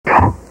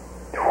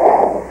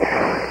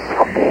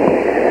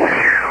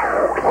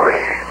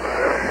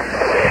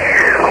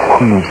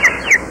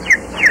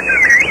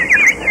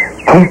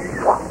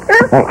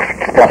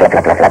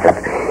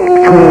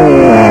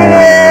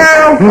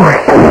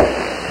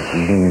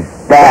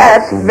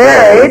That's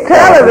very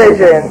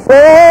television.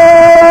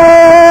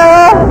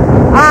 Well,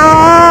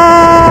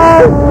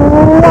 I'm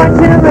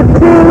watching the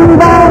tube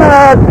on a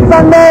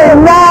Sunday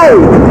night,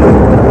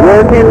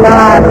 working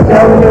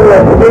myself to a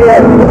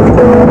bit.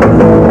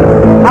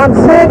 I'm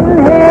sitting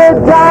here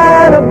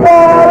dying of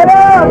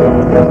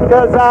boredom,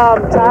 cause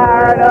I'm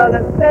tired of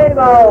the same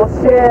old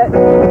shit.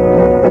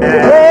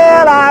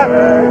 Well, I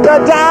heard the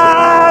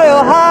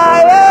dial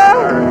higher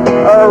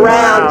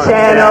around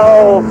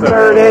channel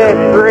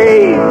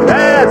 33.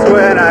 That's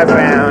when I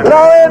found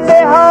Lo and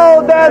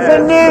behold, there's a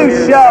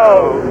new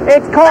show.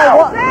 It's called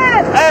what?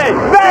 Hey,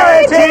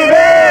 ACTV!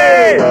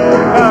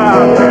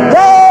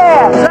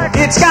 Yeah!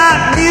 It's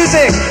got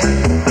music,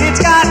 it's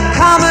got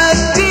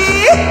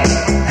comedy,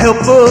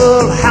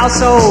 helpful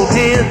household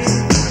hints.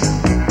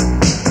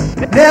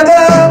 Never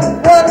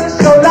was a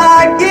show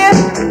like it,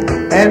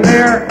 and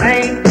there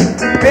ain't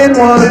been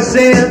one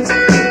since.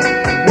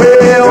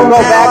 We'll go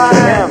back to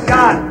him.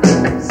 Got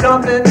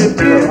something to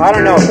do. I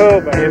don't know who,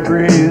 but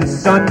Every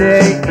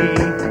Sunday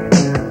eve.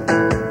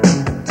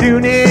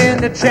 Tune in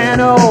to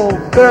channel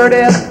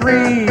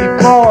 33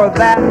 for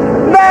that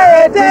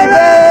very TV.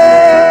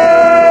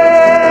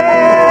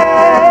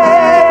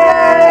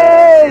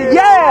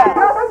 Yeah!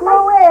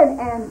 Flew in,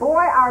 and boy,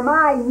 are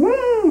my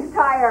knees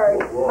tired.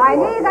 My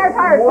knees are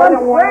tired from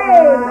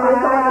spraying.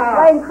 The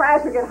plane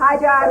crash or get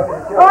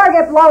hijacked or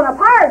get blown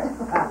apart.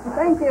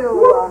 Thank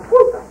you.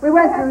 We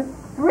went through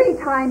 3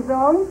 time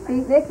zones: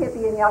 Beatnik,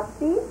 Hippie, and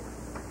Yucksy.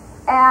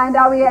 And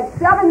we had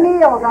 7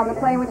 meals on the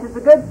plane, which is a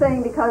good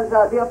thing because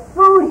the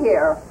food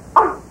here,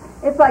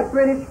 it's like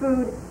British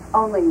food,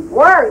 only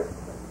worse.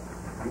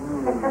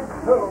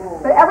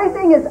 But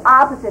everything is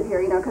opposite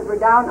here, you know, because we're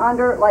down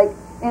under, like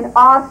in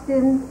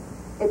Austin,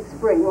 it's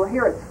spring. Well,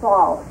 here it's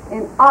fall.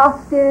 In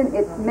Austin,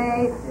 it's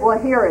May. Well,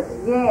 here it's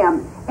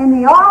yam. And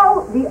the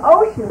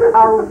oceans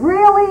are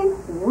really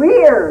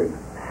weird.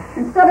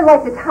 Instead of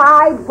like the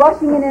tide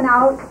rushing in and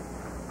out,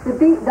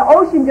 the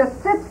ocean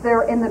just sits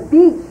there and the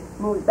beach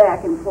moves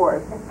back and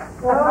forth.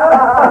 But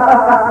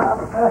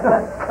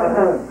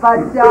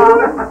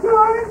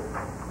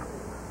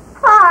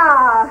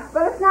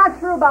it's not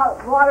true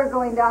about water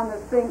going down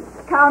this thing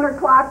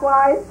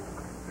counterclockwise.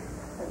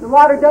 The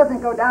water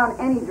doesn't go down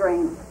any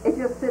drain. It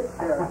just sits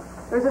there.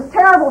 There's this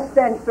terrible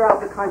stench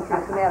throughout the country,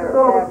 as a matter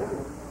of fact.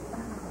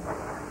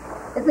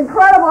 It's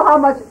incredible how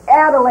much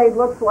Adelaide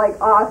looks like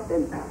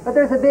Austin, but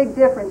there's a big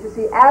difference. You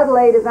see,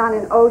 Adelaide is on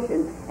an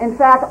ocean. In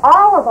fact,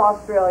 all of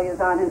Australia is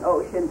on an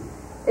ocean.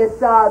 It's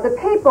the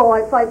people.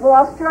 It's like, well,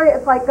 Australia.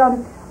 It's like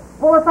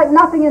it's like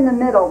nothing in the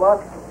middle.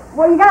 Well,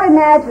 you got to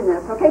imagine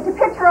this, okay? To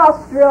picture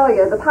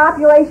Australia, the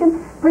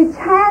population,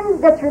 pretend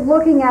that you're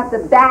looking at the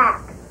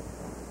back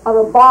of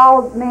a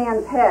bald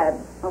man's head,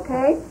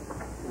 okay?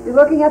 You're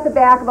looking at the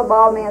back of a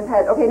bald man's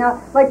head. Okay, now,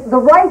 like the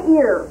right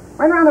ear,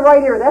 right around the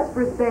right ear, that's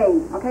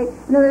Brisbane, okay?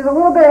 And then there's a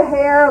little bit of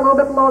hair, a little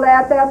bit below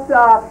that, that's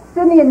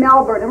Sydney and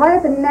Melbourne. And right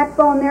at the neck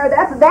bone there,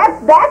 that's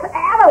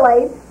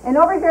Adelaide. And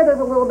over here, there's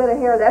a little bit of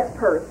hair, that's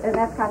Perth. And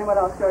that's kind of what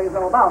Australia's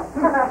all about.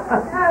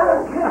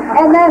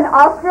 And then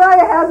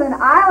Australia has an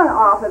island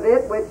off of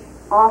it, which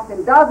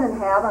Austin doesn't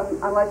have,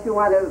 unless you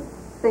want to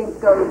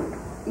think of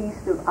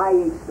east of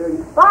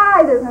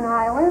IH-35 as an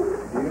island.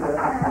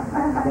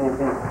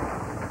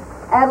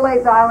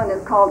 Adelaide's island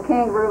is called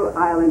Kangaroo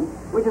Island,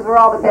 which is where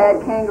all the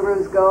bad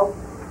kangaroos go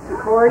to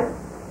court.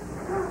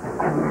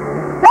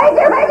 Thank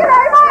you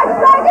very much!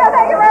 Thank you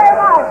very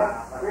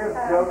much!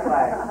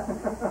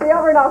 See,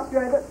 over in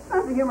Australia, the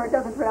sense of humor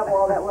doesn't travel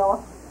all that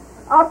well.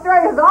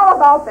 Australia is all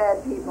about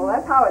bad people.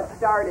 That's how it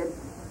started.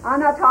 I'm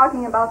not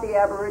talking about the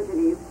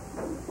Aborigines.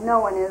 No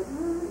one is.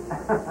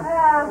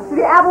 So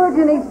the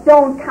Aborigines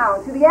don't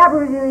count. So the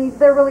Aborigines,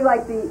 they're really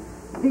like the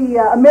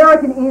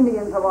American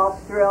Indians of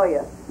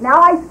Australia.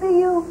 Now I see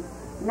you,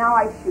 now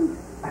I shoot.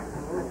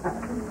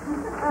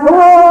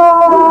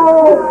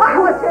 Whoa!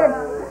 Politics!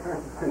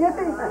 You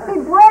see,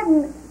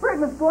 Britain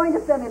was going to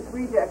send its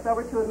rejects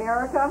over to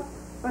America,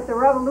 but the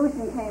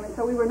revolution came, and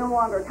so we were no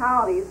longer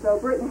colonies, so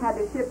Britain had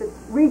to ship its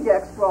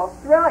rejects to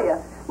Australia,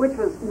 which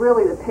was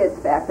really the pits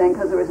back then,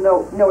 because there was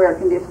no air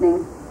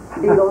conditioning,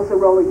 Beatles or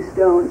Rolling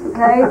Stones,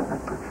 okay?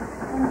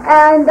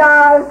 And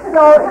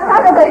so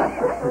kind of the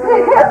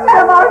history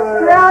of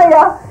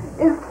Australia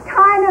is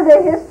kind of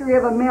the history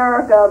of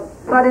America,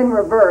 but in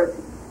reverse.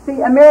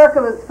 See,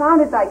 America was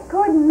founded by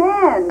good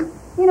men,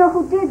 you know,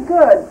 who did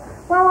good.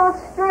 Well,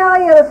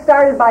 Australia was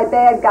started by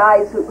bad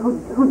guys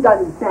who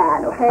done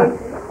bad, okay?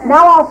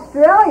 Now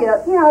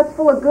Australia, you know, it's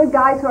full of good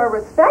guys who are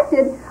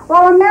respected,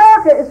 while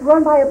America is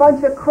run by a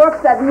bunch of crooks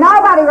that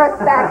nobody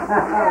respects.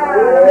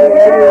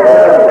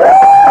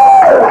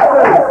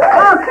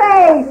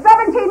 Okay,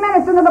 17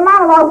 minutes into the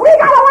monologue, we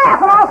gotta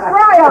laugh in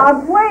Australia,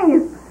 I'm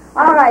pleased.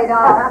 All right,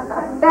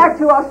 back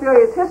to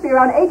Australia's history.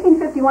 Around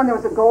 1851, there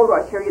was a gold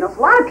rush here. You know, so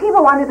a lot of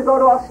people wanted to go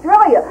to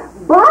Australia,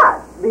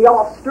 but the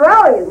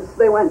Australians,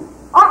 they went,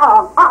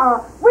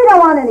 we don't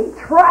want any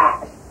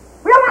trash.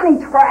 We don't want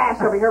any trash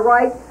over here,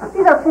 right?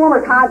 These are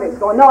former convicts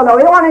going, no,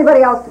 we don't want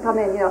anybody else to come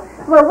in, So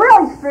we're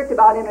really strict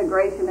about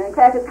immigration. And in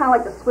fact, it's kind of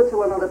like the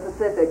Switzerland of the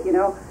Pacific,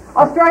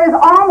 Australia is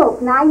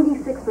almost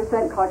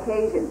 96%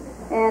 Caucasian,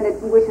 and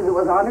it wishes it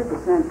was 100%.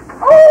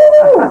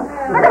 Oh!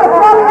 They're going to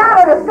throw me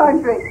out of this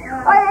country.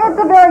 It's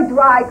a very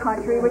dry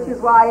country, which is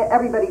why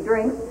everybody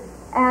drinks.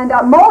 And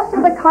most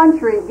of the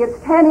country gets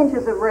 10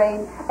 inches of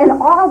rain, and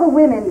all the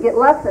women get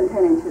less than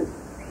 10 inches.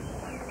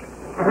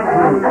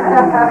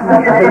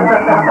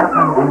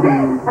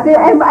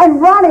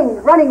 and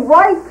running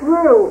right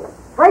through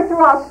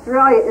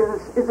Australia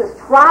is this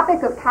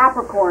Tropic of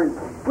Capricorn,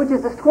 which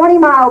is this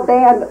 20-mile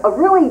band of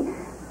really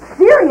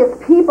serious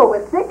people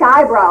with thick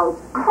eyebrows,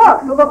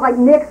 crooks who look like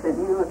Nixon.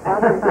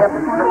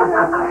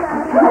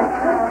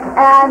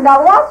 And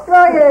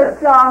Australia is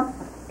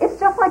it's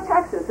just like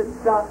Texas.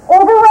 It's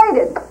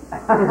overrated.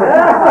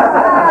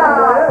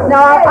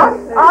 No,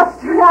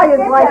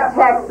 Australia's like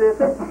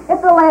Texas.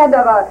 It's a land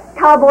of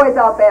cowboys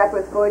out back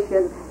with bush,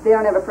 and they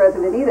don't have a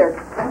president either.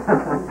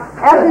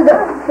 Actually,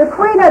 the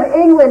Queen of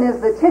England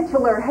is the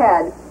titular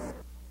head.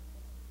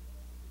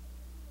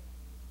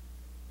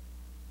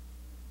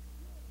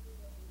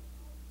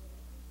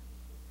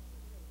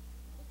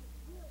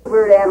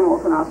 Weird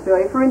animals in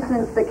Australia. For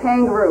instance, the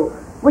kangaroo,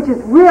 which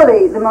is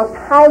really the most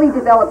highly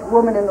developed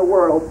woman in the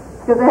world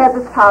because it has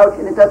this pouch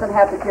and it doesn't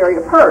have to carry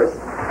a purse.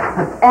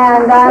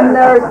 And then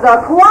there's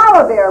the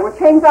koala bear, which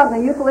hangs out in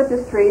the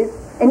eucalyptus trees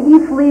and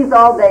eats leaves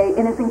all day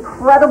and is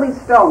incredibly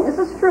stoned. This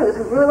is true. This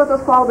is really what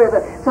those koala bears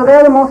are. So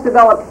they're the most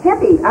developed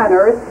hippie on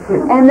Earth.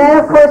 And then,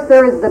 of course,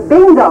 there is the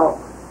bingo,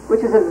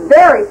 which is a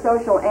very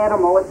social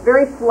animal. It's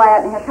very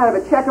flat and has kind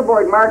of a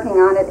checkerboard marking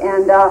on it,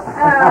 and a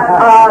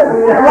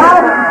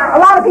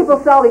lot of people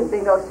sell these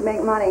bingos to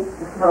make money.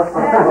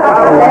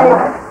 Okay.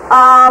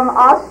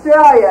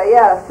 Australia,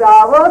 yes.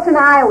 Well, it's an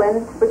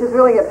island, which is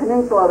really a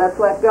peninsula that's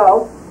let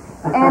go,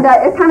 and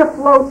it kind of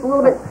floats a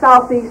little bit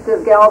southeast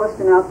of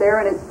Galveston out there,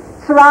 and it's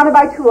surrounded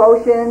by two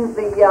oceans,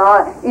 the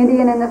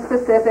Indian and the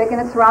Pacific,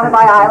 and it's surrounded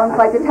by islands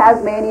like the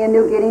Tasmania,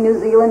 New Guinea, New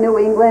Zealand, New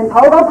England,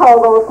 Pogo,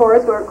 of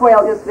course, where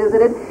Quail just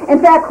visited.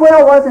 In fact,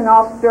 Quail was in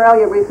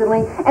Australia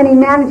recently, and he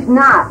managed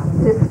not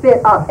to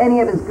spit up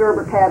any of his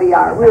Gerber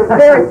caviar. We were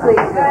very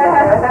pleased with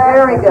that.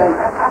 Very good.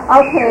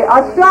 Okay,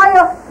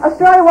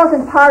 Australia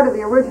wasn't part of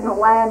the original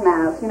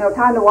landmass.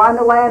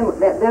 Gondwana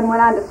that then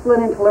went on to split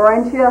into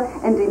Laurentia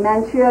and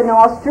Dementia. No,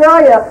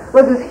 Australia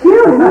was this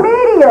huge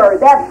meteor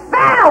that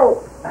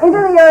fell into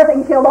the earth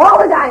and killed all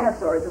the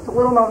dinosaurs. It's a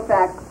little-known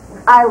fact.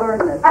 I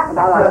learned this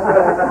about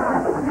Australia.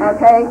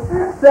 Okay?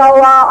 So,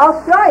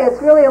 Australia,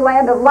 it's really a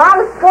land of a lot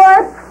of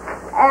sports,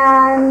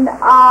 and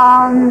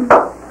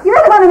you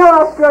really want to know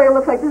what Australia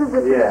looks like. This is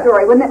a true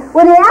story. When the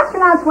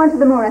astronauts went to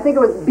the moon, I think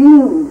it was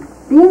Bean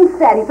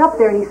said, he's up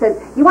there, and he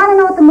said, you want to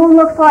know what the moon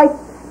looks like?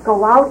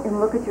 Go out and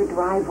look at your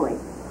driveway.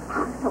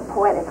 Oh, so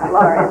poetic. I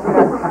love it.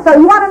 So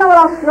you want to know what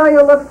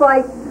Australia looks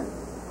like?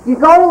 You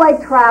go to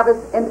Lake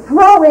Travis and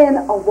throw in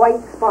a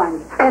white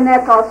sponge, and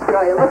that's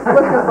Australia. Looks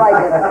just like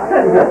it.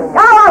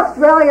 Oh,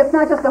 Australia, it's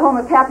not just the home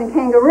of Captain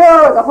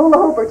Kangaroo or the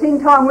hula hoop or ting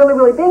tong willy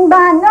willy bing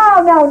bang.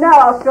 No.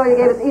 Australia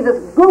gave us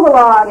Edith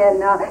Googalong and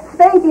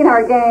Spanky and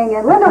our gang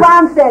and Linda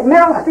Ronstadt,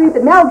 Meryl Streep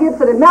and Mel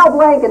Gibson and Mel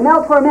Blanc and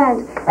Mel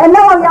Torment and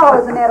Noah Yellow,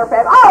 as a matter of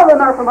fact. All of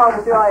them are from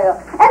Australia.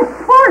 And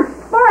sports.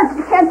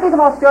 You can't think of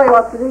Australia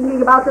without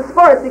thinking about the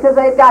sports because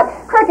they've got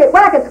cricket,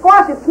 whack it,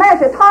 squash it,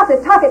 smash it, toss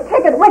it, tuck it,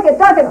 kick it, wick it,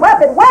 duck it, whip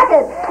it, whack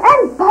it,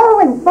 and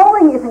bowling.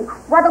 Bowling is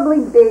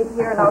incredibly big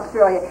here in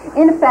Australia.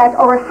 In fact,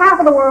 over half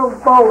of the world's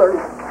bowlers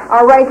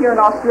are right here in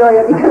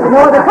Australia because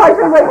no other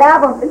country would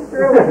have them. It's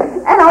true.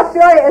 And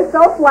Australia is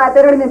so flat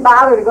they don't even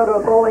bother to go to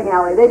a bowling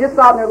alley. They just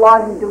go out in their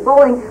lawn and do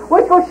bowling,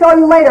 which we'll show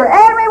you later.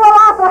 And we will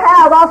also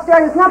have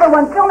Australia's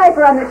 #1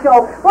 filmmaker on the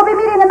show. We'll be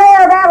meeting the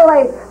mayor of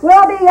Adelaide.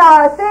 We'll be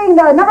seeing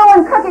the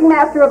 #1 cooking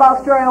master of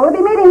Australia. We'll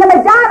be meeting the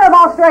Madonna of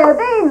Australia.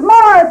 These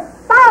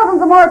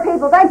thousands of more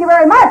people. Thank you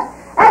very much.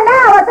 And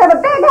now let's have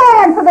a big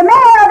hand for the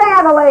mayor of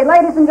Adelaide,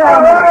 ladies and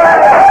gentlemen.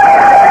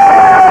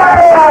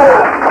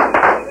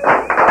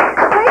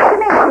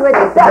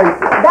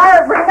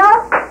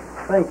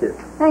 Thank you.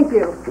 Thank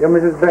you. You're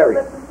Mrs. Berry.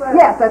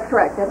 Yes, that's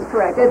correct.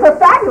 It's a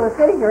fabulous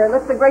city here. It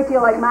looks a great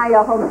deal like my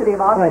home city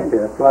of Austin. Thank you.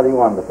 That's bloody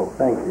wonderful.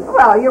 Thank you.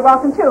 Well, you're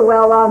welcome too.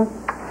 Well,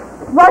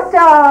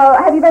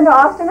 have you been to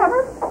Austin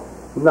ever?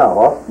 No,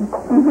 Austin?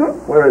 Mm-hmm.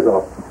 Where is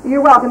Austin?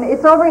 You're welcome.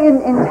 It's over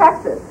in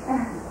Texas.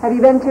 Have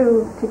you been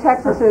to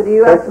Texas or the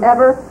U.S.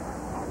 ever?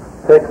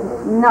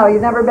 Texas? No,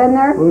 you've never been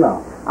there?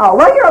 No. Oh,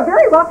 well, you're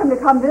very welcome to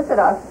come visit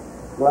us.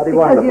 Bloody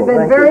because wonderful. You've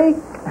been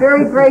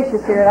very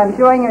gracious here, and I'm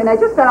enjoying it. And I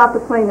just got off the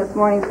plane this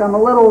morning, so I'm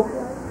a little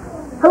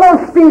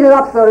speeded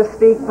up, so to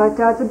speak. But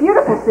it's a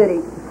beautiful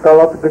city. Got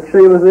lots of good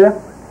Sheilas there?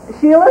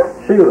 Sheilas?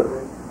 Sheilas.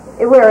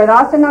 Where, in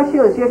Austin? No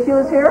Sheilas. Do you have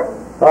Sheilas here?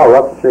 Oh,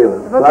 lots of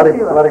Sheilas.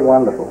 Bloody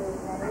wonderful.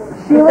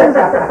 Sheilas?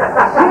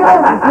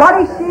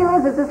 Bloody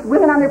Sheilas? Is this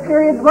women on their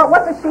periods?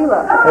 What's a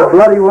Sheila?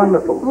 Bloody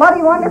wonderful.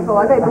 Bloody wonderful.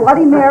 Okay,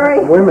 Bloody Mary.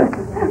 Women.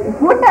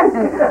 Women.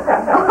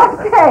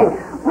 Okay.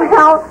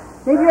 Well,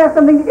 maybe you have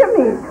something to give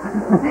me.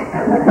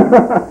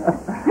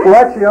 Well,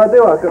 actually, I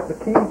do. I've got the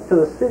key to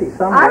the city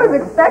somewhere. I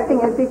was expecting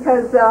it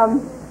because,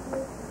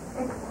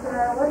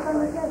 what's on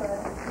the agenda?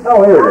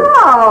 Oh, here it is.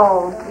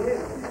 Oh!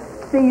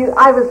 See,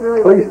 I was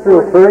really Please looking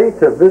feel forward to free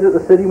to visit the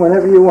city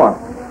whenever you want.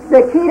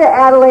 the key to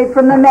Adelaide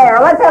from the mayor.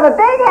 Let's have a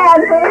big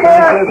hand for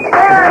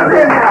Mayor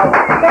Bingo.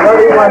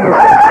 Very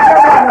wonderful.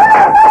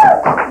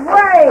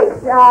 Great.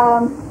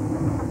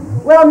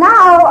 Well,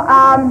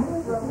 now,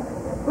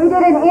 we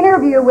did an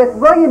interview with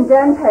William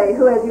Dente,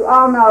 who, as you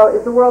all know,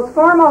 is the world's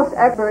foremost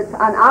expert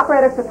on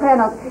operatic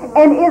sopranos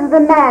and is the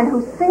man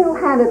who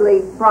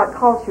single-handedly brought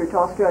culture to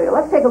Australia.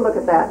 Let's take a look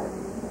at that.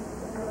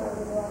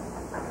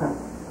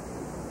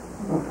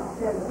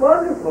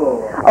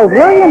 Wonderful. Oh,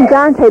 William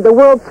Dante, the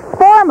world's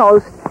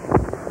foremost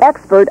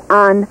expert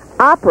on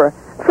opera.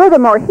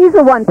 Furthermore, he's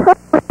the one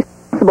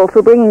responsible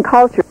for bringing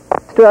culture to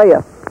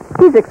Australia.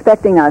 He's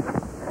expecting us.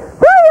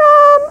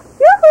 William!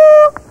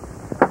 Yoo-hoo!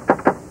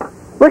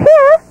 We're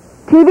here.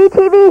 TV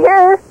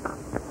here.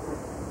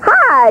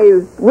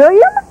 Hi,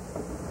 William?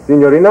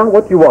 Signorina,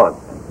 what do you want?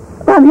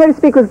 Well, I'm here to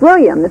speak with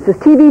William. This is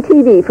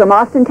TV from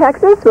Austin,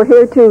 Texas. We're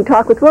here to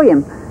talk with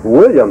William.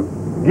 William?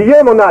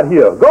 Guillermo not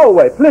here. Go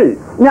away, please.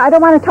 No, I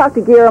don't want to talk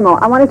to Guillermo.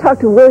 I want to talk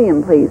to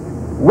William, please.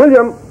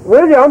 William?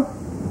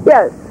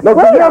 Yes. No,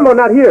 William. Guillermo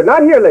not here.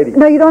 Not here, lady.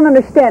 No, you don't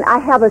understand. I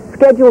have a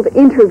scheduled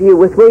interview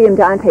with William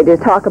Dante to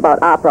talk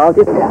about opera. I'll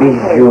just...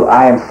 Bijou,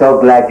 I am so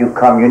glad you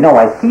come. You know,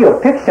 I see your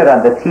picture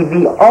on the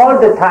TV all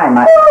the time.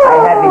 I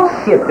have it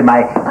shipped.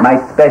 My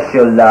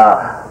special,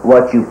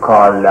 what you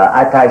call,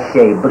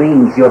 attaché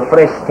brings your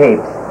fresh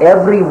tapes.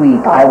 Every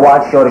week I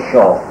watch your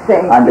show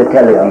on the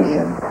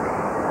television.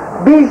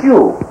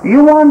 Bijou,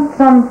 you want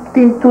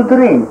something to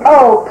drink?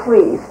 Oh,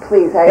 please.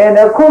 And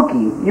a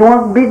cookie. You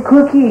want big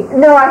cookie?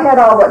 No, I had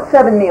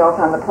 7 meals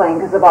on the plane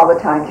because of all the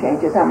time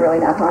changes. I'm really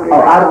not hungry Oh,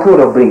 right now.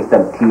 Arturo brings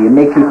some tea.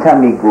 Make your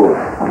tummy good.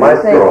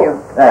 Thank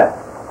you.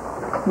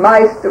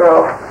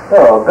 Maestro.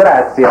 Oh,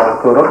 grazie,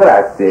 Arturo,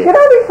 grazie. Should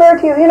I refer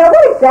to you? You know,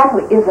 what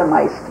exactly is a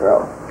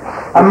maestro?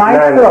 A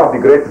maestro. The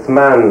greatest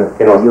man in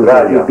You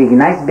Australia. big,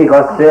 nice big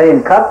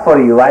Australian cup for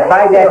you. I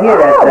buy that here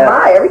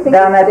everything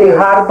at the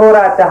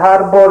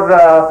harbor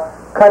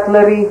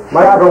cutlery.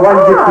 Maestro,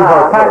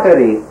 150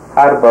 pottery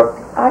harbor.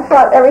 I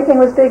thought everything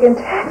was big in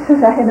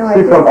Texas. I had no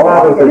idea. from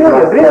Florence to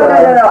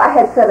No. I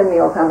had 7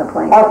 meals on the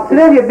plane.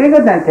 Australia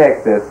bigger than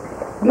Texas.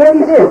 Yes,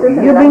 it is. Cookie.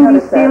 Isn't You it? I bring me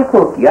noticed steel that.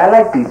 cookie. I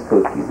like these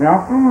cookies,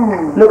 no?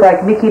 Look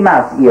like Mickey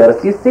Mouse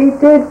ears. You see? Oh,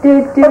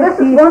 this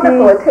is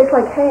wonderful. It tastes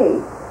like hay.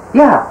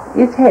 Yeah,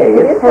 it's hay.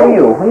 It It's is for hay.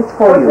 you. It's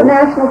for What's you. the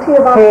national tea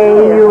of Hey,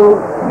 Australia?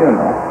 you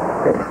know.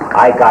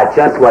 I got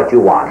just what you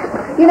want.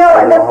 You know,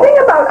 and the thing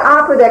about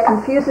opera that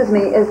confuses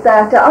me is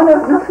that, I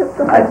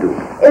do.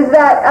 is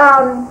that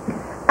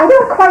I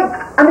don't quite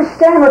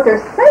understand what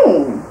they're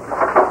saying.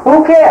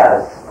 Who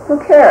cares? Who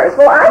cares?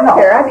 Well, I No.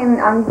 care. I mean,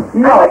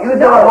 No, you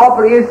don't.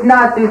 Opera. It's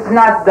not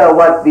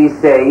what they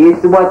say.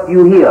 It's what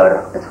you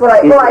hear. That's what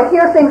I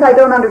hear things I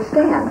don't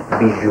understand.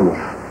 Bijou.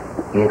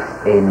 It's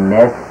a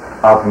nest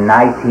of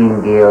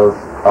nightingales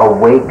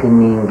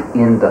awakening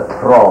in the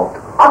throat.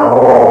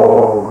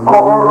 Oh.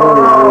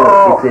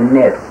 It's a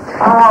nest.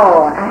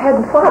 Oh, I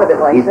hadn't thought of it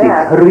like It's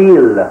that. a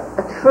thrill. A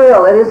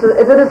thrill. It is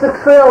a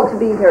thrill to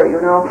be here,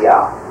 you know.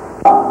 Yeah.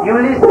 You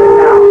listen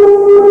now.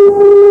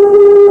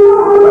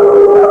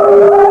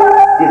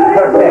 It's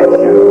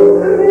perfection.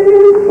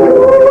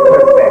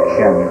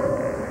 Perfection.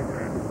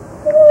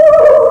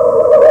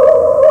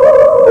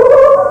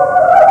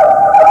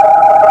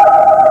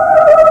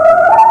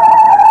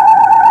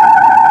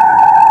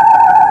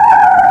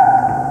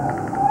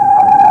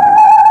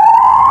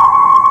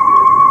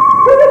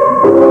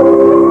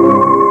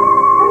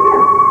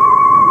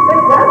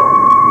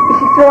 Is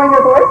she throwing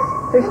her voice?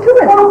 There's 2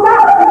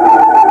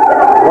 minutes.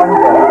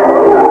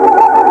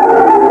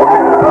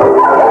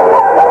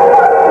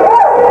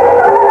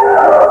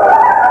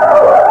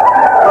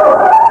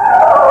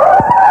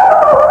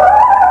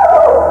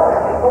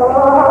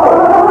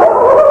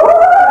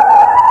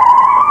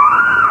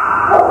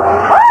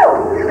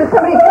 Did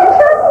somebody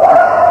pinch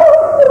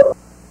her?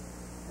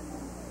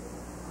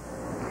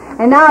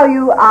 And now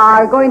you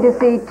are going to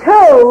see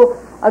 2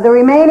 of the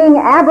remaining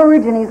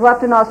Aborigines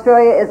left in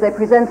Australia as they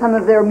present some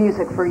of their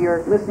music for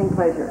your listening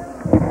pleasure.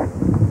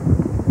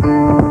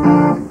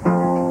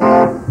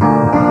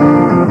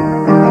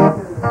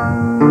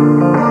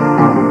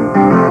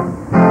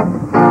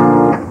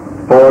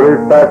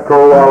 Fat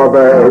koala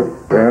bears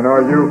in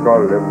a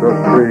eucalyptus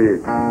tree,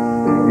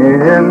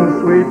 singing in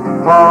sweet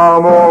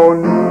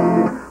harmony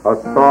a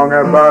song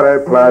about a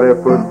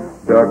platypus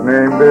duck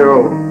named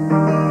Bill,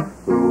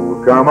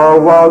 who'll come a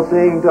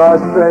waltzing to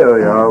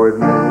Australia with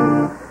me.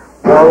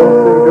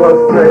 Waltzing to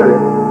Australia,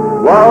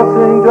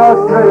 waltzing to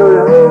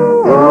Australia,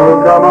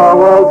 who'll come a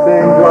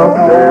waltzing to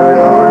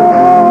Australia with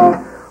me.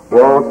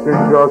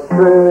 Waltzing to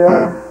Australia,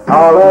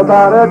 all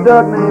about a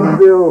duck named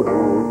Bill,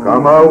 who'll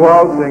come a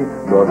waltzing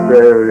to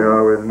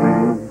Australia with me.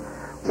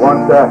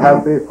 Once a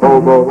happy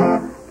hobo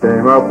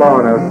came up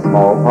on a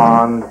small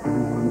pond,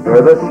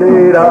 under the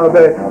shade of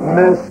a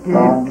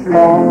mesquite tree.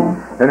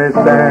 And he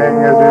sang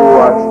as he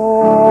watched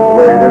and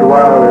waited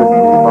while his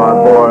teapot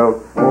boiled.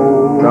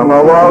 Come a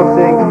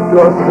waltzing to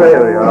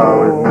Australia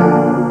with me.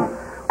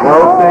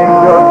 Waltzing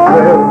to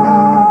Australia,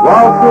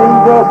 waltzing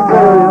to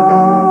Australia.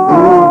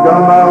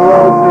 Come a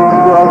waltzing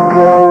to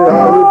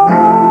Australia with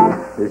me.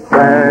 He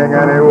sang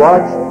and he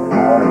watched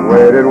and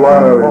waited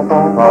while his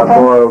teapot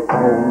boiled.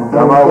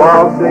 Come a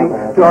waltzing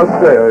to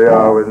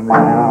Australia with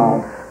me.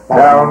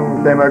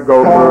 Down came a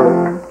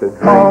gopher to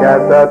drink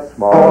at that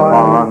small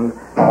pond.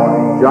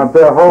 Jumped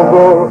a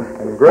hobo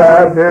and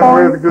grabbed him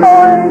with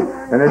glee.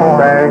 And he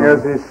sang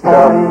as he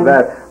stuffed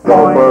that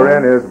gopher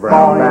in his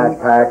brown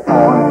backpack.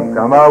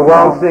 Come a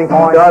waltzing to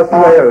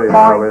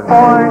Australia with me.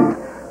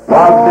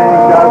 Waltzing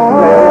to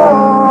Australia,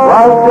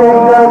 waltzing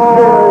to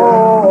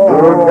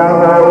Australia.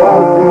 Come a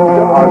waltzing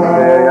to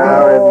Australia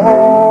with me.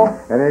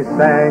 And he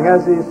sang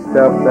as he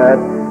stuffed that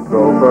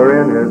gopher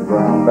in his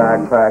brown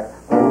backpack.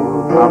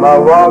 Come a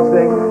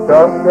waltzing to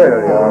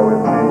Australia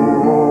with me.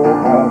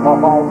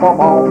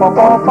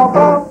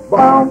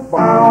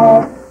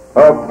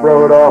 Up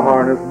rode a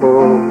harness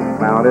bull,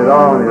 mounted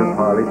on his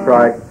Harley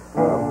trike.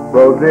 Up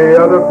rode the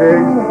other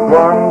pigs,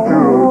 1,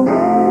 2, 3.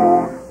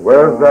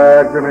 Where's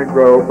that Jimmy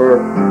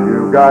Groper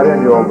you got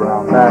in your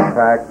brown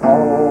backpack?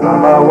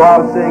 Come a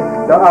waltzing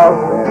to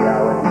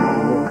Australia with me.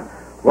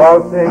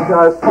 Waltzing to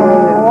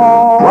Australia,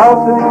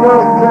 waltzing to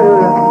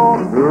Australia.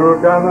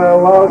 Come a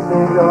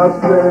waltzing to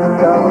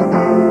Australia with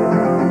me.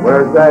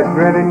 Where's that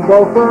grinning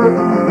gopher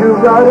you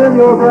got in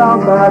your brown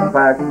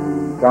backpack?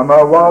 Come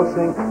a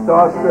waltzing to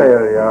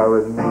Australia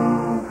with me.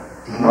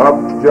 Up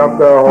jumped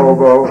the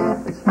hobo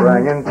and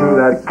sprang into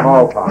that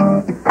small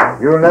pond.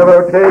 You'll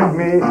never take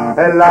me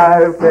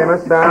alive, came a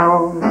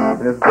sound, and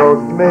his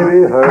ghost may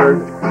be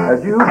heard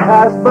as you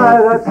pass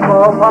by that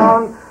small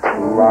pond.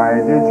 Why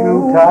did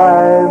you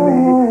tie me,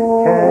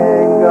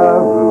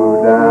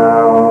 kangaroo,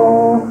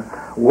 down?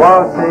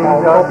 Waltzing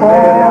to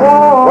Australia,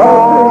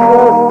 waltzing to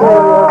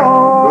Australia.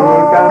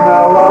 Come a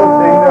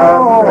waltzing to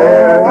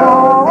Australia.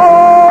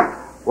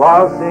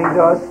 Waltzing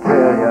to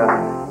Australia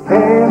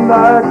came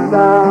that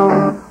sound.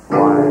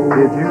 Why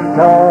did you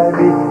tie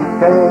me,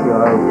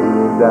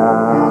 kangaroo,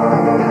 down?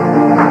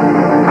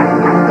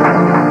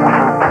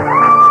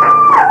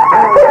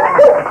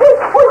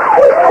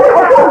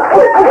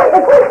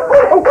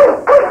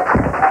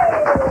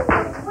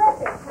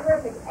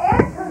 Terrific.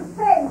 And to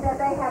think that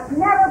they have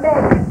never been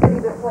in the city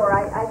before.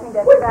 I think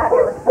that's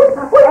fabulous.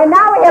 And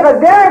now we have a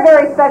very,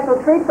 very special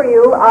treat for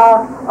you,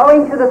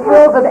 owing to the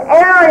thrills of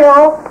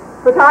aerial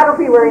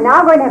photography. We're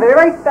now going to have a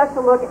very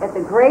special look at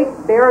the Great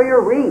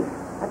Barrier Reef.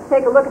 Let's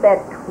take a look at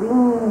that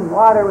clean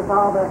water with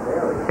all the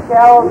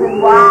shells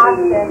and rocks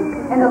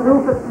and the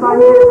loofah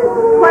sponges.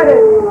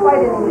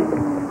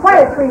 It's quite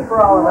a treat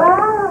for all of us.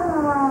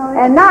 Wow.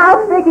 And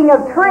now, speaking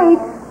of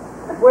treats,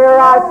 we're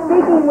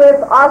speaking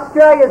with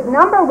Australia's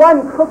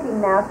 #1 cooking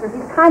master.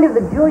 He's kind of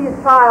the Julia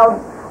Child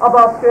of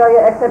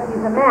Australia, except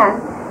he's a man.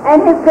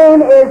 And his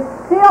name is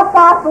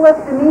Theophilus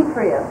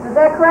Demetrius. Is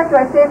that correct? Do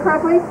I say it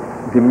correctly?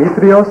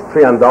 Dimitrios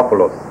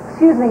Triandopoulos.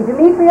 Excuse me,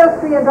 Demetrios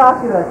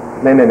Triandopoulos.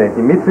 No.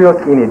 Dimitrios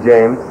Ine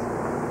James.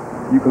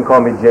 You can call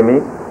me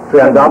Jimmy.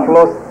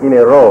 Triandopoulos Ine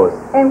Rose.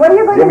 And what are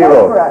you going Jimmy to make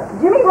Rose. for us?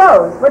 Jimmy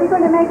Rose. What are you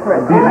going to make for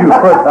us? Bijou,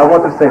 first I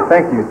want to say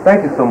thank you.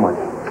 Thank you so much.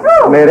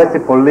 Oh. Meresi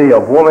Poli,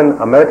 of woman,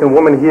 American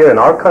woman here in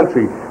our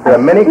country. There are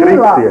many Sheila.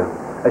 Greeks here.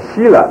 A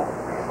Sheila.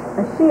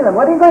 Sheila,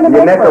 what are you going to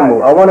make for Yenekamu.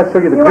 us? I want to show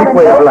you the You Greek wanna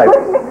way of make- life.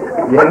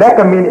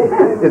 Yeneka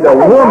is a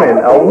woman.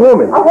 A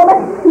woman. A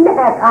woman's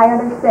neck, I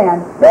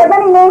understand. There are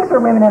many names for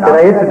women in Can I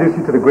Australia. introduce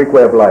you to the Greek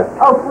way of life?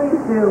 Oh, please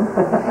do.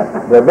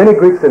 There are many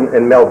Greeks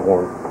in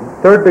Melbourne,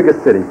 third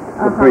biggest city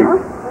with Greek.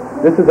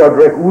 This is our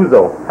drink,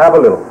 ouzo. Have a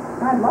little.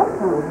 I love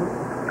those.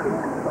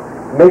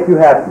 Make you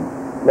happy.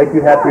 Make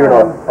you happy here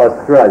in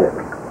Australia.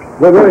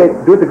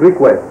 Wait. Do it the Greek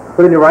way.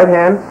 Put it in your right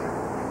hand.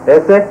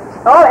 Ese.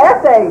 Oh,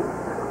 essay.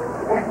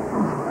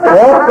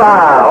 Opa!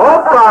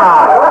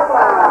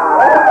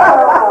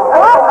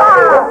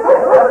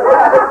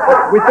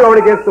 We throw it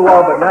against the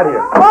wall, but not here.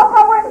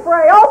 Oprah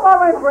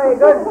Winfrey.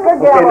 Good Okay,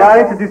 gal. now I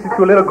introduce you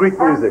to a little Greek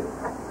music.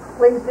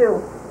 Please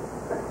do.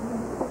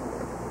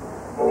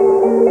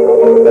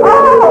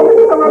 Oh, this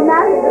is so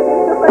romantic. This is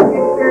just like the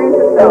experience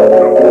itself.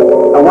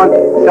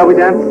 Shall we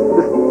dance?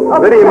 This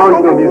very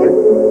emotional music.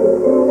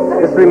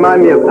 This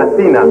reminds me of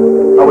Athena. I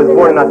was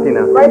born in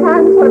Athena. Right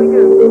hands, what do we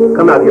do?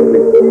 Come out here,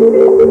 please.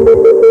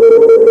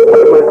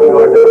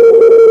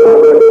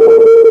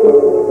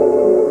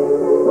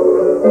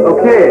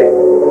 Okay.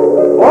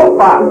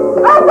 Opa!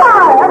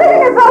 Oprah!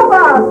 Everything is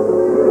Oprah!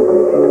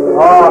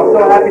 Oh, I'm so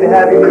happy to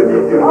have you here,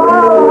 Bijou.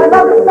 Oh, I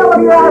love the smell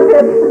of your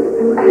armpits.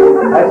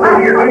 That's the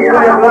Greek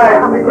way of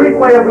life, the Greek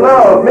way of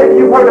love. Maybe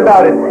you've heard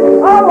about it. Oh,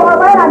 well,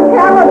 right on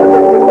camera.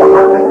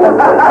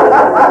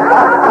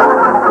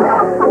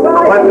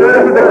 But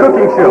this is a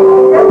cooking show.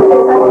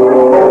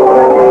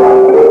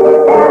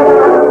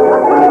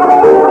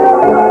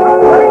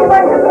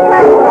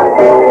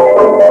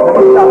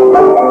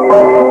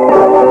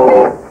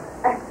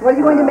 What are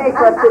you going to make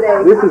for us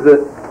today? This is a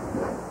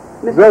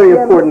Mr. very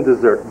important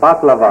dessert,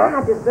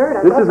 baklava.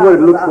 Dessert. This is what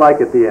it looks like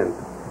at the end.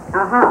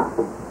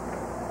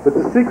 But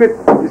the secret,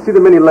 you see the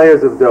many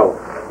layers of dough.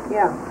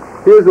 Yeah.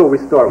 Here's what we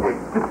start with.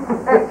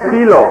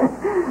 Filo.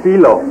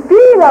 Filo.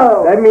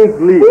 Filo. That means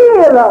leaf.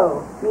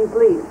 Filo means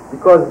leaf.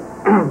 Because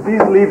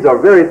these leaves are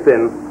very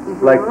thin,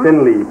 like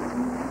thin leaves.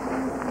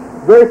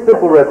 Very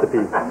simple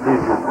recipe.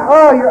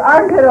 Oh, your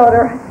armpit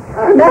odor.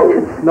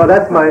 Tremendous. No,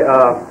 that's my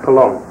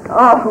cologne.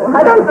 Oh,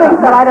 I don't think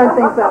so. I don't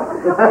think so.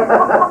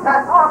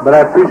 But I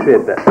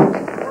appreciate that.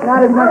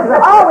 Not as much as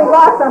oh, we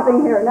lost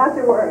something here. Not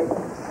to worry.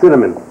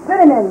 Cinnamon.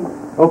 Cinnamon.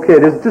 Okay,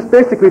 there's just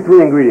basically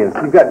 3 ingredients.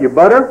 You've got your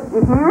butter,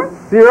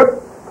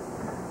 syrup.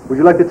 Would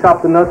you like to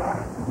chop the nuts?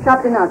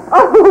 Chop the nuts.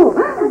 Oh!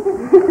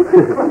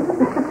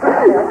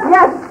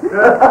 Yes!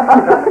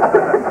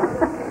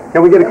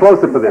 Can we get a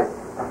close-up for this?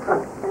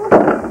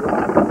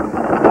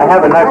 I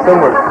have a knife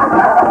somewhere.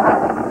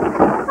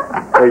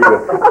 There you go.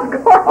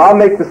 Of course. I'll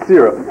make the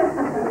syrup.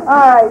 All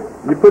right.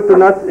 You put the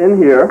nuts in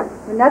here.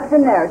 The nuts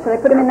in there. Should I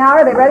put them in now?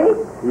 Are they ready?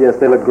 Yes,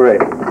 they look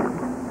great.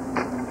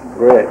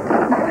 Great.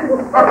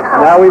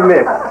 Now we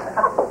mix.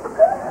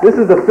 This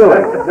is the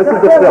filling. This is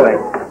the filling.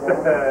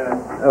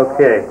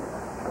 Okay.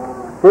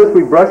 First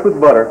we brush with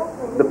butter.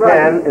 The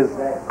pan is,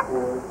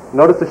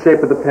 notice the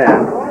shape of the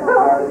pan.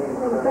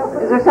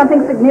 Is there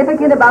something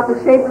significant about the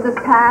shape of this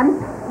pan?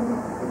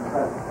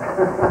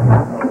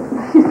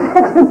 She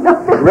said to know.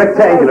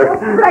 Rectangular.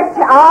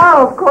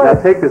 Oh, of course.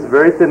 Now take this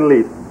very thin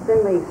leaf.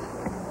 Thin leaf.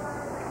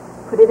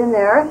 Put it in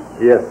there.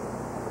 Yes.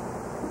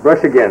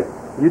 Brush again.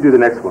 You do the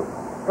next one.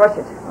 Brush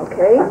it.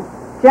 Okay.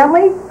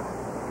 Gently.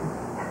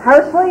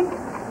 Harshly.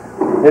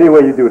 Any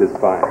way you do it is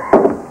fine.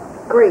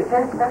 Great.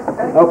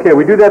 Okay,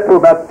 we do that for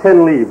about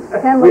 10 leaves.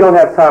 10 We don't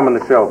leaves. have time on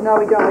the show. No,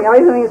 we don't. We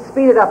always need to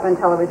speed it up on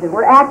television.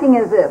 We're acting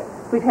as if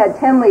we've had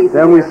 10 leaves.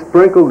 Then we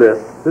sprinkle this.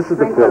 This is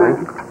the Sprinkle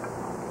filling.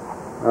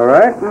 All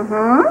right?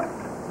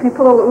 Can you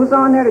put a little ooze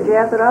on there to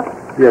jazz it up?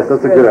 Yes,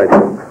 that's a good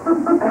idea.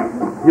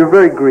 You're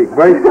very Greek,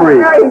 very free.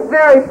 Very,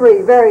 very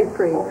free, very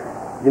free.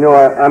 You know,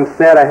 I'm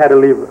sad I had to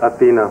leave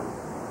Athena.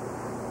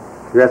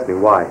 You asked me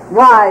why.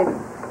 Why?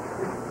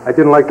 I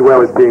didn't like the way I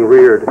was being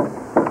reared.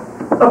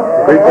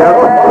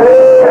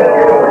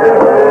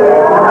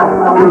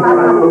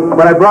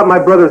 But I brought my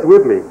brothers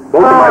with me.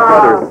 Both of my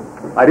brothers.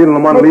 I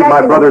didn't want to leave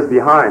my brothers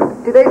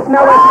behind. Do they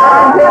smell like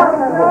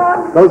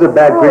armpits? Those are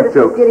bad Greek This is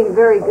jokes. getting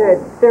very good,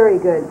 very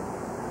good.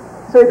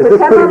 So we Is put this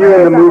 10 putting you in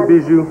the layers mood, on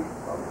Bijou?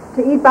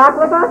 to eat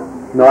baklava?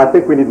 No, I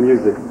think we need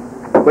music.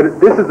 But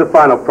this is the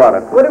final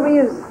product. What do we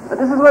use?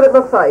 This is what it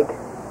looks like.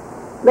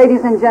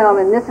 Ladies and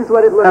gentlemen, this is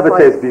what it looks Have a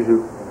like. taste,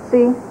 Bijou.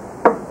 See?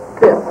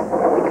 This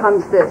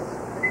becomes this.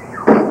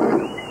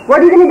 What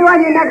are you going to do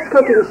on your next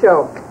cooking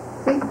show?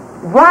 See?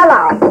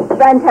 Voila!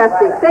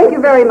 Fantastic. Thank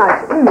you very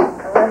much.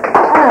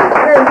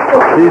 Very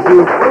tasty. Bijou,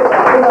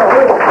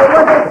 It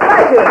was a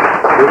pleasure.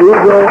 the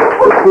ouzo,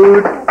 the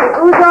food. The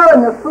ouzo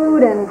and the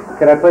food and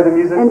Can I play the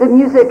music? the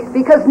music,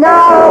 because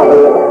now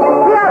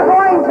we are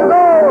going to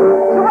go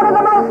to one of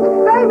the most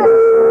famous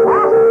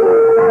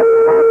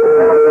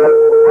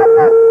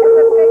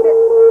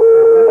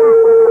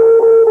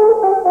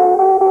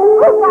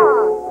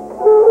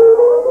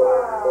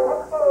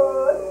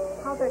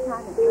how's their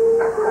timing?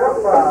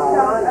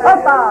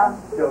 Opa!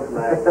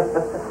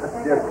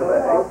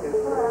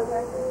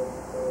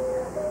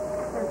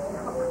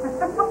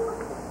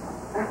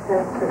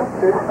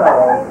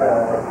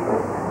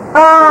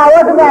 Oh,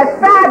 wasn't that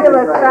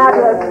fabulous,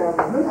 fabulous.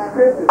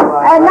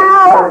 And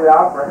now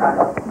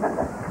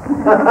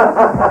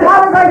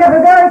we're going to have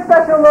a very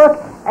special look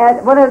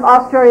at one of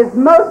Australia's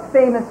most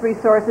famous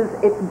resources,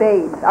 its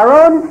babes. Our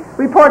own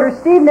reporter,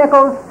 Steve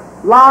Nichols,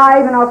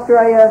 live in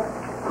Australia,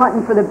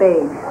 hunting for the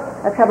babes.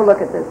 Let's have a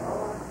look at this.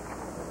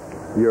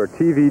 You're a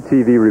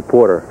TV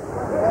reporter.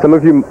 Some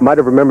of you might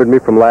have remembered me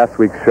from last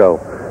week's show.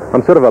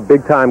 I'm sort of a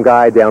big-time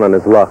guy down on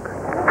his luck.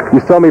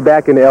 You saw me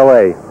back in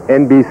L.A.,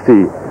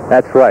 NBC.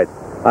 That's right.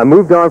 I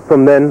moved on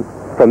from there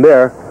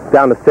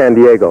down to San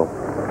Diego.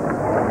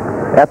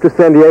 After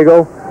San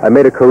Diego, I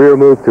made a career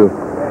move to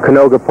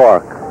Canoga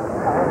Park.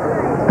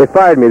 They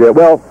fired me there.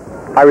 Well,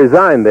 I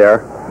resigned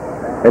there,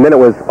 and then it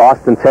was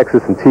Austin,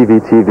 Texas, and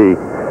TV.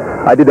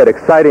 I did that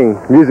exciting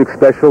music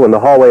special in the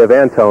hallway of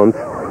Antone's,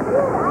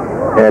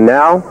 and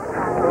now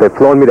they've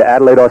flown me to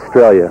Adelaide,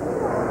 Australia.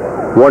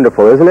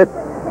 Wonderful, isn't it?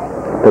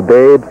 The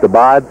babes, the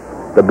bods,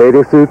 the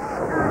bathing suits.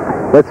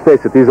 Let's face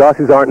it, these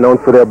Aussies aren't known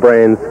for their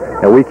brains,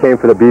 and we came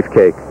for the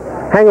beefcake.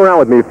 Hang around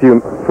with me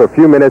for a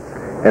few minutes,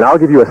 and I'll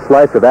give you a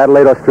slice of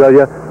Adelaide,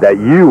 Australia that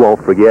you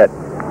won't forget.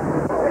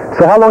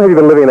 So how long have you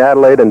been living in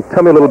Adelaide, and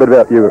tell me a little bit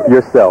about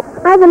yourself.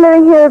 I've been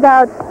living here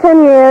about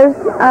 10 years.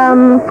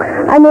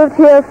 I moved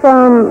here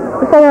from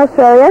Southern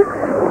Australia,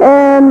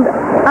 and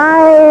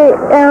I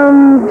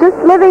am just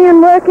living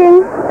and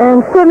working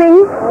and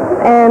swimming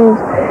and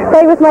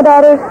playing with my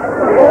daughters.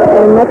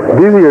 And that's it.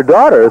 These are your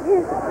daughters?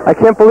 I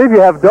can't believe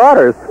you have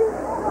daughters.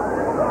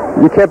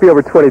 You can't be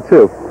over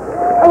 22.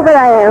 Oh, but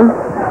I am.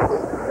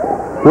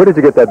 Where did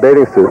you get that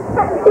bathing suit?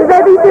 The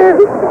baby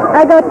suit,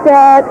 I got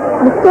that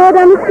at the store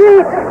down the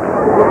street.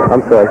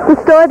 I'm sorry.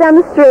 The store down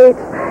the street.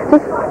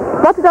 just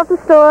bought it off the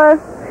store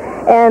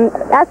and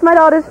asked my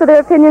daughters for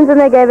their opinions, and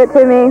they gave it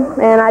to me,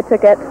 and I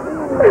took it.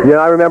 Yeah,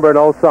 I remember an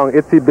old song,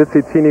 Itsy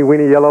Bitsy Teeny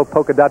Weeny Yellow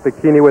Polka Dot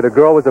Bikini, where the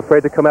girl was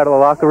afraid to come out of the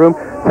locker room.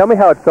 Tell me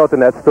how it felt in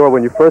that store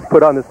when you first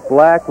put on this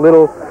black,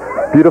 little,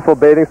 beautiful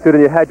bathing suit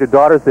and you had your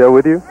daughters there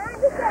with you.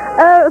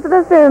 It was a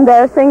bit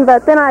embarrassing,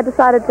 but then I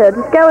decided to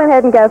just go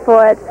ahead and go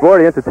for it. You've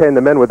already entertained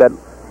the men with that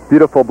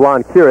beautiful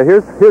blonde Kira.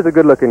 Here's a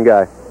good-looking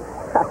guy.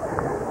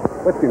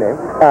 What's your name?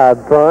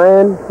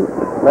 Brian.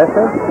 Last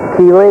name?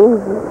 Keeling.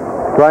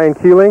 Brian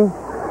Keeling.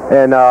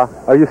 And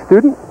are you a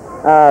student?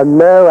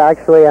 No,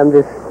 actually, I'm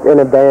just in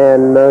a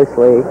band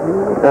mostly.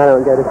 I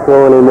don't go to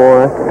school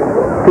anymore.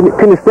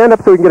 Can you stand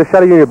up so we can get a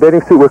shot of you in your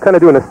bathing suit? We're kind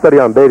of doing a study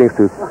on bathing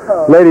suits.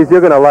 Ladies, you're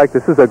going to like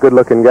this. This is a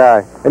good-looking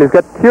guy. And he's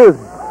got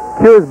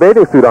Kira's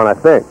bathing suit on, I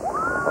think.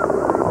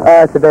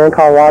 It's a band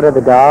called Water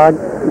the Dog.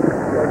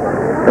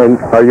 And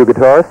are you a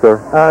guitarist, or?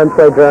 I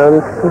play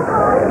drums.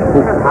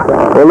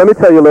 Well, let me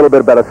tell you a little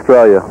bit about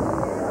Australia.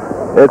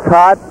 It's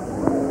hot.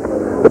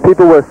 The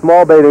people wear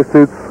small bathing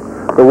suits.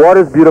 The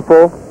water's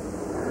beautiful.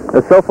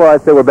 And so far,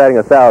 I'd say we're batting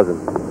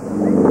 1,000.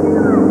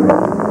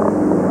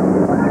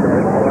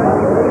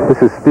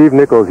 This is Steve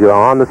Nichols, your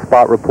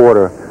on-the-spot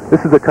reporter.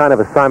 This is the kind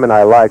of assignment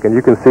I like, and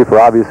you can see for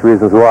obvious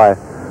reasons why.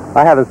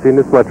 I haven't seen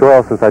this much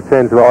oil since I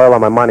changed the oil on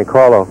my Monte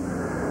Carlo.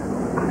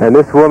 And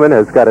this woman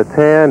has got a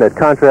tan that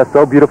contrasts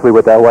so beautifully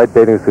with that white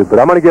bathing suit. But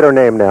I'm going to get her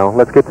name now.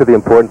 Let's get to the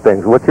important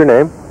things. What's your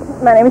name?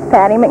 My name is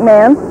Patty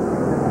McMahon.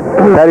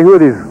 Patty, who are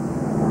these,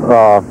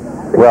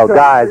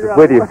 guys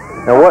with you?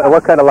 And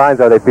what kind of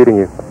lines are they feeding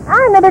you?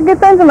 I know they're good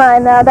friends of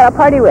mine that I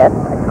party with.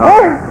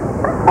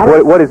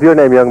 What is your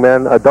name, young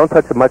man? Don't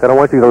touch the mic. I don't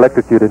want you to get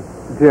electrocuted.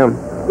 Jim.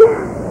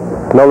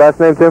 No last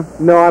name, Tim?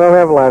 No, I don't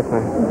have a last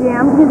name.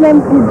 Jim. His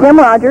name is Jim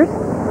Rogers.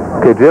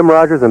 Okay, Jim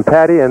Rogers and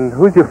Patty. And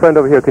who's your friend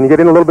over here? Can you get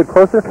in a little bit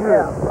closer?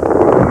 Yeah.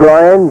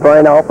 Brian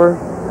Alper.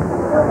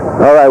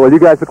 All right, well, you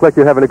guys look like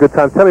you're having a good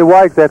time. Tell me,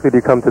 why exactly do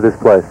you come to this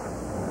place?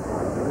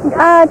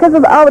 Because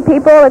of all the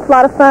people. It's a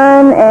lot of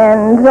fun,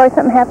 and there's always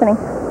something happening.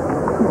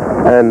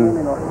 And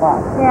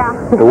yeah.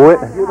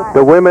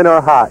 The women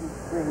are hot.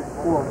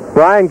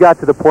 Brian got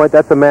to the point.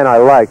 That's a man I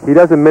like. He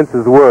doesn't mince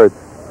his words.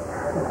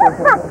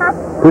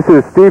 This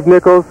is Steve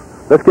Nichols.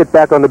 Let's get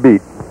back on the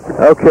beat.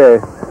 Okay.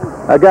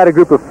 I got a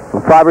group of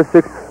 5 or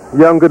 6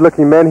 young,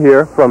 good-looking men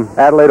here from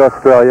Adelaide,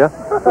 Australia.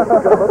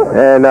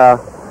 And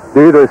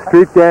they're either a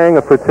street gang,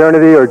 a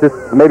fraternity, or just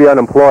maybe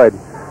unemployed.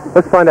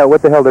 Let's find out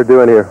what the hell they're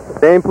doing here.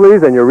 Name,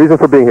 please, and your reason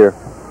for being here.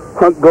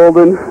 Hunk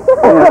Golden. Is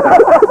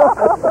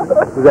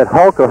that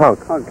Hulk or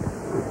Hunk? Hunk.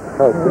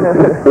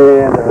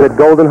 Is it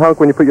Golden Hunk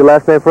when you put your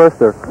last name first,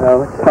 or?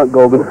 No, it's Hunk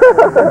Golden. And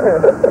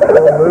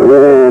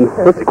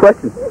what's the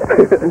question?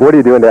 What are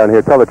you doing down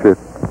here? Tell the truth.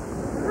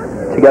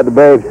 She got the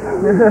babes.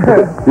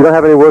 You don't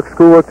have any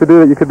schoolwork to do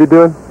that you could be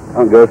doing? I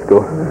don't go to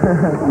school.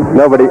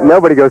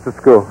 Nobody goes to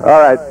school.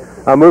 All right.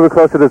 I'm moving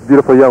close to this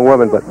beautiful young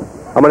woman, but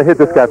I'm going to hit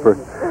this guy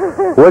first.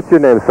 What's your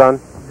name, son?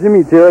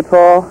 Jimmy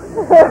Geritol.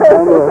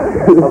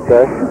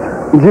 Okay.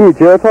 Jimmy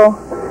Geritol.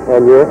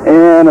 And you?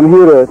 And I'm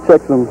here to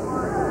check some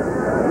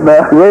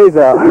rays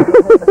out.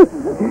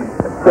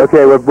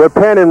 Okay, we're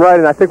panning right,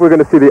 and I think we're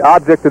going to see the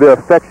object of their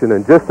affection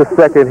in just a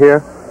second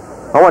here.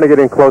 I want to get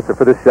in closer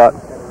for this shot.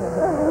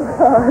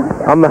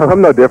 I'm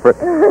no different.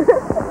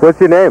 What's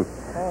your name?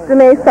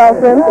 Denise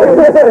Thompson.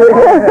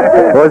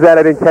 What was that?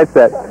 I didn't catch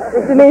that.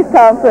 Denise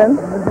Thompson.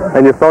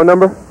 And your phone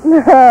number?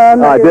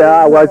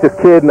 I was just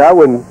kidding. I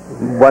wouldn't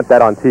want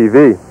that on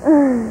TV.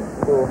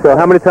 So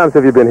how many times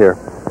have you been here?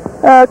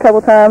 A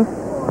couple times.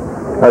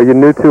 Are you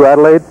new to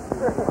Adelaide?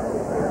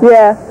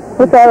 Yeah,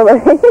 what's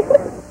Adelaide?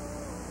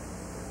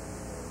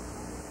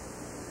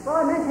 Well,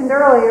 I mentioned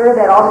earlier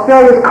that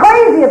Australia's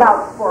crazy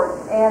about sports,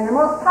 and their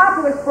most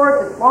popular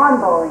sport is lawn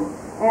bowling.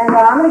 And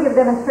I'm going to give a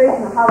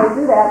demonstration of how they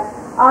do that.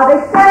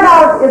 They start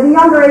out at the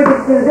younger ages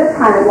to do this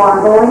kind of lawn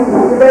bowling.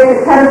 They bring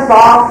a tennis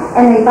ball,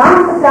 and they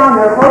bounce it down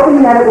there,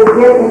 hoping that it will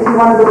get into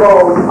one of the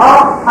bowls.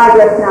 Oh, I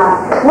guess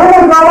not. When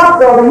they grow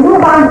up, though, they move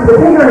on to the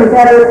bigger and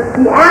better,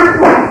 the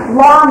actual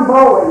lawn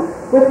bowling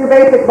with your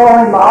basic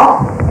bowling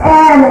ball.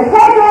 And they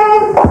take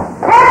aim,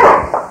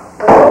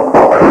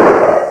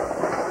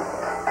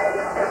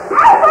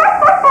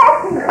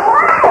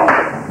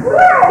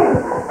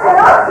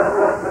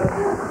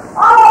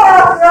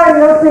 and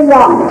you'll see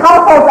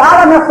households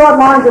out on the front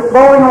lawn just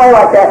bowling away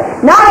like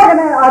that. Now I'm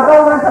going to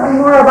go learn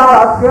something more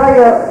about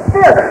Australia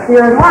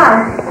here in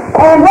line.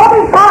 And we'll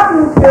be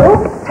talking to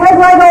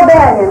Pegleg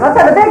O'Banion. Let's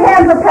have a big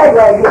hand for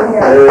Pegleg in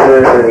here.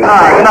 Good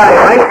night,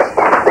 Mike.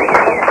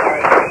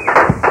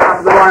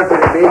 Good morning to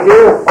meet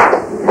you.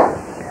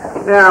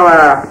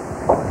 Now,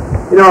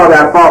 you know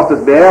about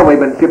Foster's beer. We've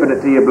been shipping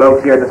it to you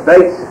blokes here in the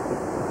States.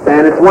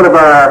 And it's one of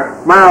our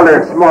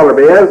milder and smaller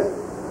beers.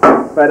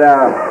 But,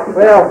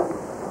 well,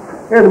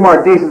 here's a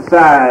more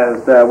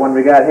decent-sized one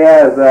we got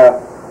here is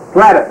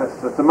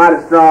Platypus. It's a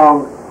mighty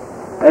strong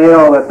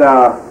ale that,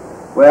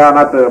 well,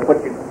 not to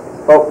put your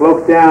folk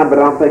blokes down, but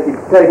I don't think you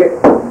can take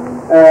it.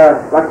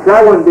 Like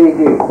try one,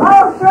 D.G.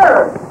 Oh,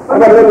 sure. I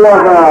got a little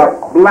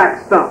of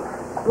Black Stump.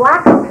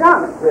 Black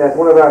Skunk. Yes,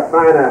 one of our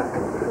finer.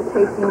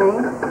 Tasty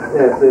name.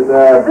 Yes, Is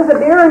this a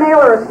beer, an ale,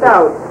 or a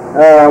stout?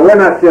 we're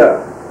not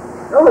sure.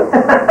 Oh, it's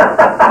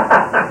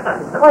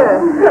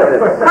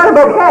quite a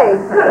bouquet.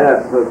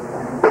 Yes.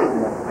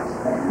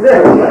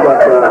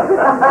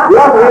 We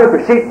also have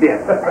for sheep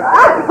dip.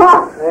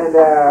 And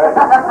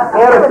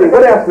let's see,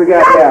 what else we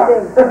got here?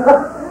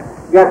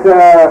 Got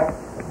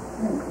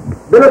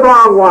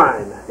Billabong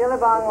wine.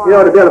 Billabong wine. You know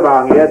what a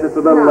Billabong is? It's a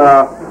little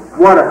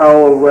water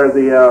hole where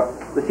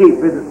the sheep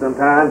visit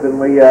sometimes, and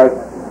we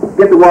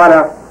get the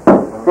water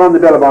from the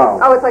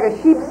Billabong. Oh, it's like a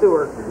sheep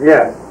sewer.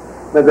 Yes.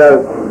 Has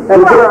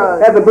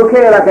a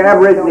bouquet like an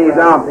Aborigines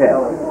armpit.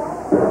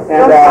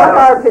 And don't talk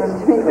armpits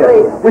to me,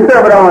 please. we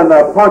serve it on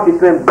Punchy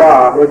Slim's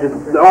Bar, which is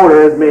the owner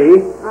is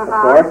me, of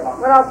course.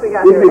 What else we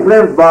got Used to here? be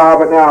Slim's Bar,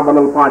 but now I'm a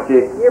little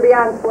punchy. You're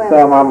beyond slim.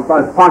 So I'm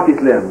Punchy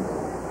Slim.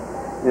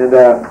 And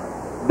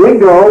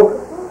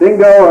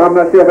Dingo, I'm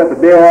not sure if that's a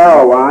beer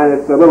or wine.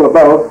 It's a little of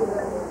both.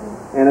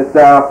 And it's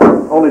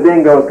only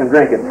dingoes can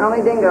drink it.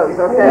 Only dingoes,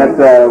 okay.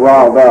 That's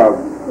wild dog.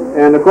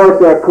 And of course,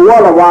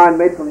 koala wine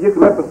made from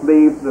eucalyptus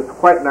leaves is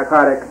quite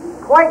narcotic.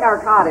 Quite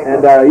narcotic.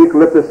 And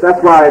eucalyptus,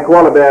 that's why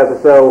koala bears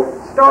are so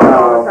Stoned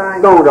all the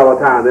time. Stoned all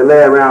the time. They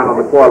lay around on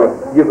the koala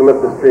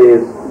eucalyptus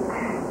trees.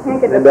 Can't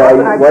get And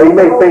the you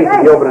may faint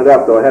if you open it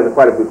up, though. It has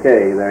quite a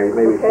bouquet there.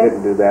 Maybe you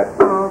shouldn't do that.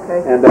 Oh,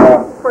 okay. And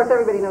of course,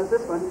 everybody knows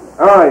this one.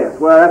 oh yes,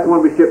 well that's the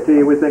one we shipped to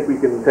you. We think we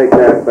can take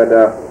that, but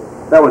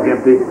that one's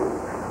empty.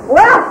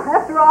 Well,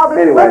 after all this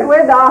Anyway.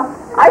 liquid,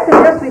 I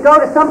suggest we go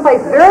to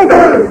someplace very,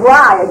 very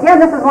dry. Again,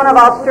 this is one of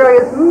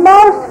Australia's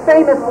most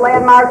famous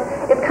landmarks.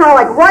 It's kind of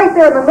like right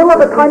there in the middle of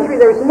the country.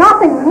 There's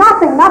nothing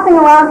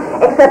around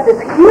except this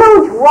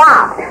huge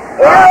rock,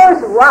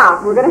 Ayers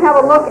Rock. We're going to have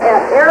a look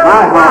at Ayers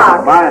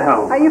Rock. My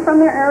home. Are you from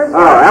there, Ayers Oh,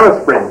 Rock?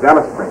 Alice Springs.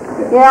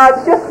 Yeah,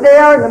 it's just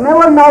there in the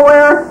middle of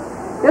nowhere,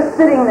 just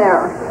sitting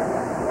there.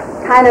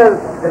 Kind of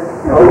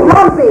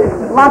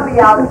lumpy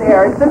out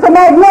there. It's a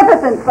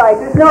magnificent sight.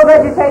 There's no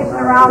vegetation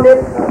around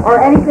it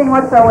or anything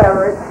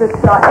whatsoever. It's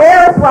just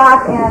Ayers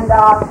Rock, and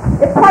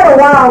it's quite a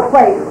wild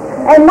place.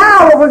 And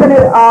now we're going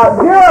to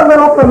veer a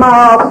little from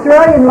our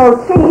Australian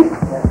motif.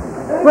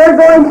 We're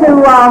going to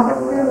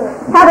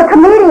have a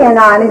comedian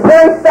on. He's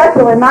very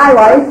special in my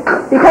life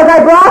because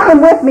I brought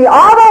him with me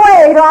all the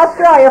way to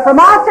Australia from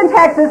Austin,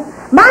 Texas.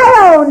 My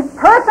own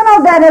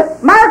personal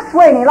dentist, Mark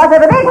Sweeney. Let's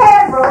have a big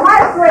hand for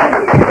Mark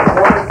Sweeney.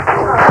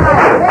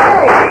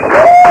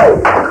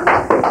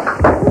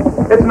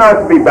 It's nice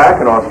to be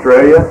back in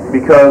Australia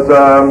because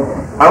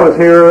I was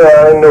here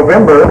in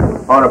November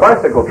on a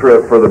bicycle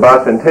trip for the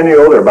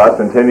bicentennial. Their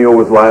bicentennial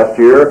was last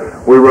year.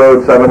 We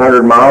rode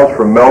 700 miles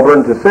from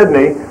Melbourne to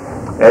Sydney,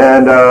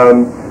 and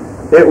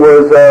it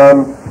was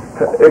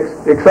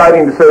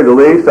exciting to say the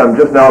least. I'm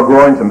just now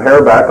growing some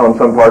hair back on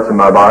some parts of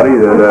my body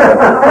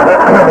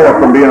that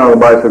from being on the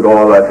bicycle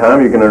all that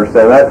time. You can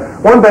understand that.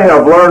 One thing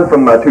I've learned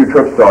from my 2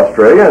 trips to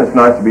Australia, and it's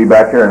nice to be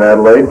back here in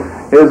Adelaide,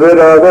 is that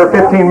there are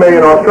 15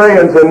 million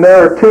Australians, and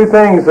there are 2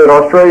 things that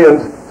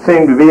Australians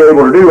seem to be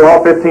able to do,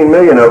 all 15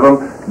 million of them,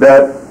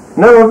 that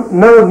none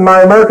of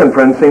my American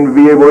friends seem to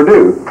be able to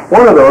do.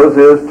 One of those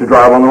is to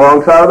drive on the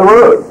wrong side of the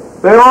road.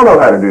 They all know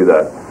how to do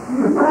that.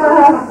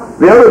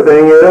 The other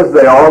thing is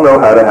they all know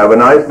how to have a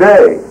nice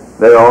day.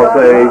 They all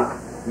say,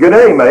 "Good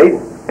day, mate,"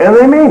 and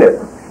they mean it.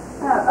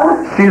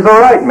 "She's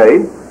all right,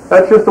 mate."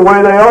 That's just the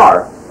way they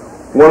are.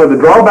 One of the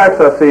drawbacks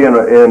I see in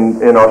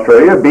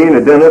Australia, being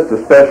a dentist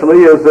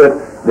especially, is that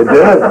the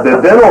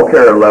dental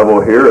care level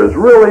here is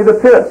really the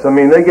pits. I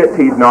mean, they get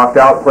teeth knocked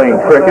out playing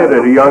cricket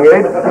at a young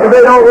age, and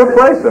they don't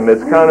replace them.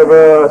 It's kind of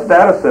a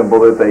status symbol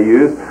that they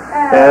use,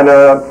 and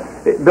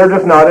they're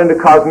just not into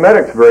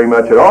cosmetics very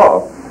much at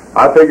all.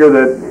 I figure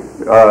that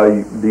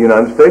the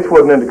United States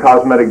wasn't into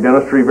cosmetic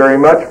dentistry very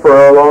much for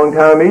a long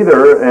time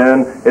either,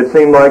 and it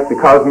seemed like the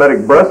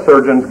cosmetic breast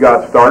surgeons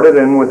got started,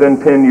 and within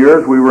 10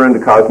 years we were into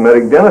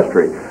cosmetic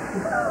dentistry.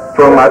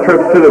 From my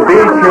trips to the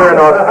beach here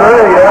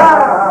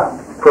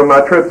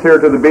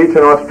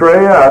in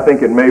Australia, I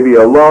think it may be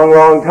a long,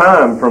 long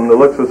time from the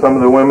looks of some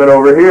of the women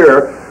over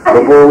here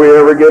before we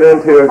ever get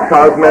into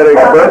cosmetic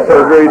breast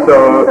surgery,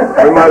 so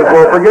we might as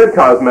well forget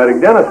cosmetic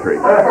dentistry.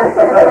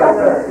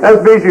 As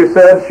Bijou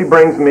said, she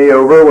brings me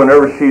over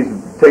whenever she's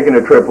taking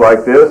a trip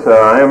like this.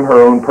 I am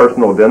her own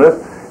personal dentist.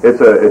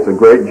 It's a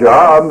great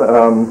job.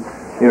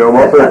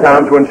 Most of the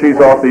times when she's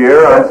off the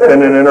air, I'm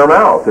spinning in her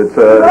mouth. It's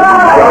a job.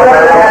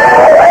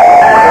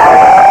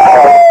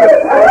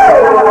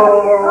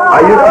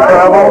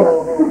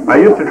 I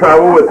used to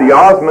travel with the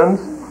Osmonds.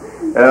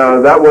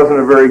 That wasn't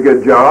a very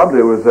good job.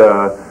 It was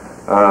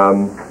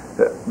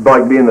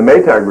like being the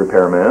Maytag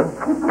repairman.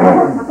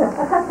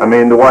 I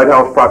mean, the White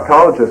House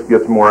proctologist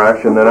gets more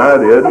action than I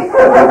did. With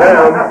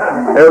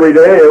them, every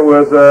day it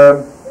was,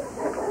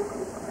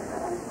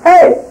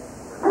 "Hey,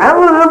 I'm a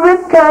little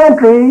bit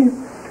country.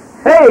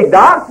 Hey,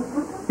 Doc,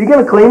 you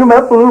going to clean them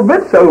up a little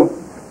bit so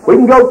we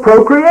can go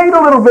procreate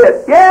a little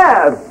bit?"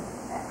 "Yeah."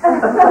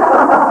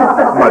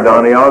 My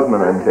Donny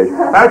Osmond imitation.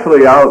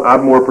 Actually, I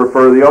more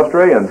prefer the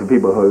Australians, the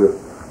people who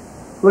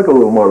look a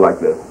little more like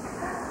this.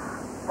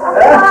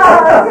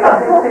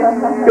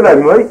 Good night,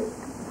 mate.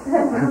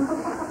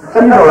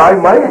 She's all right,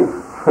 mate.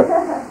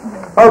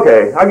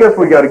 Okay, I guess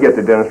we got to get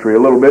to dentistry a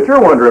little bit.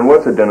 You're wondering,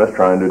 what's a dentist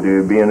trying to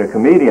do, being a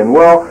comedian?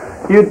 Well,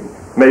 you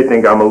may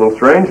think I'm a little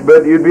strange,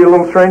 but you'd be a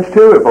little strange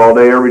too if all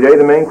day, every day,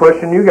 the main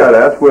question you got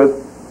asked was,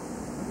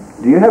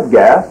 do you have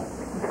gas?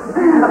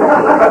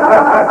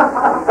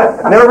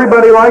 Now,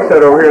 everybody likes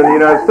that over here in the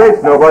United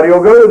States. Nobody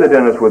will go to the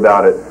dentist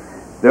without it.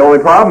 The only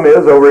problem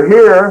is, over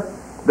here,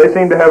 they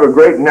seem to have a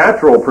great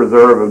natural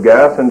preserve of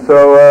gas, and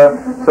so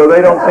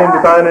they don't seem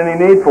to find any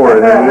need for it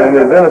in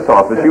the dentist's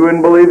office. You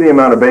wouldn't believe the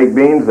amount of baked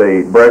beans they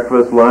eat,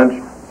 breakfast,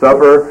 lunch,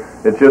 supper.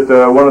 It's just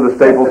one of the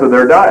staples of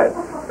their diet.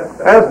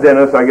 As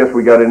dentists, I guess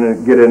we got to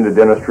get into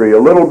dentistry a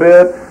little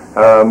bit.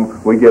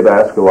 We get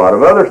asked a lot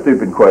of other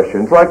stupid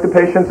questions, like the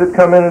patients that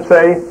come in and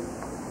say,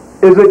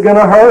 is it going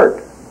to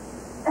hurt?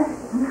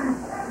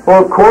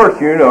 Well, of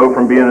course, you know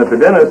from being at the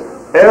dentist,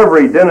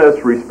 every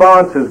dentist's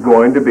response is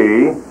going to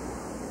be,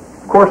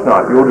 of course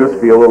not. You'll just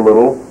feel a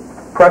little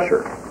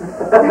pressure.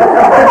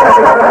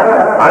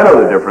 I know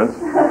the difference.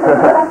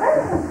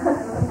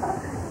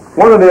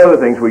 One of the other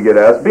things we get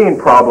asked, being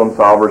problem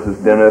solvers as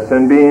dentists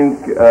and being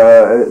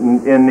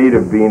in need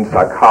of being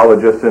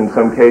psychologists in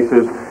some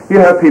cases, you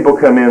have people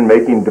come in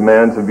making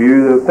demands of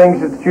you, the things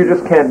that you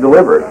just can't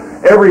deliver.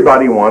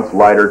 Everybody wants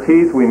lighter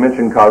teeth. We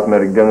mentioned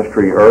cosmetic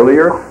dentistry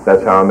earlier.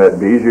 That's how I met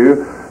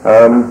Bijou.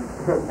 And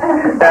just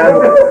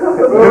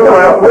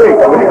last week,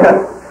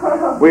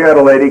 we had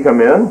a lady come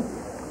in.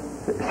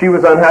 She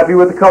was unhappy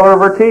with the color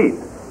of her teeth.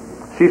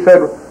 She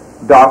said,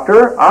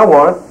 Doctor, I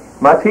want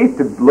my teeth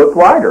to look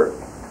lighter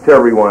to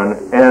everyone,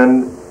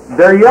 and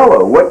they're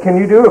yellow. What can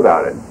you do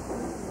about it?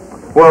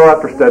 Well,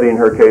 after studying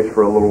her case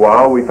for a little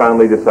while, we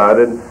finally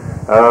decided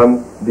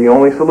the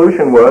only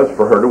solution was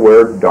for her to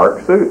wear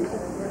dark suits.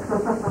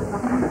 Thank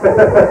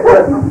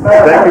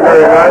you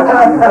very much.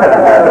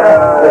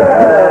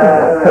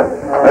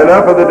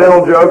 Enough of the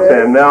dental jokes,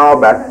 and now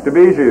back to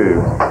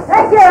Bijou.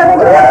 Thank you.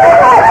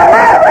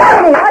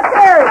 Let's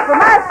hear it for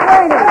Mark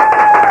Sweeney.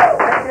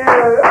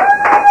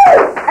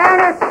 And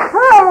it's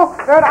true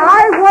that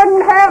I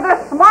wouldn't have the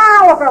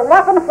smile if it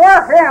wasn't for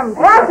him.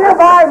 Brought to you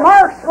by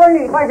Mark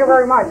Sweeney. Thank you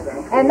very much.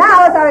 And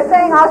now, as I was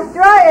saying,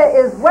 Australia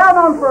is well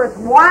known for its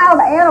wild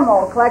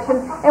animal collection,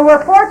 and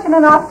we're fortunate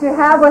enough to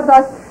have with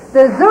us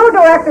the zoo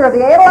director of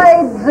the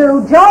Adelaide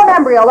Zoo, Joan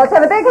Embryo. Let's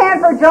have a big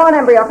hand for Joan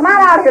Embryo. Come on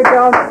out here,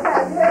 Joan.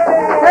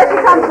 Here she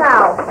comes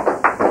now.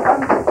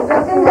 She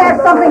seems to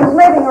have something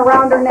living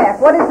around her neck.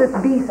 What is this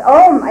beast?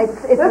 Oh,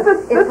 it's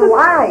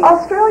live.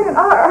 Australian.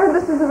 I heard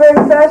this is a very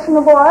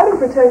fashionable item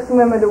for Texan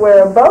women to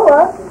wear a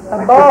boa. A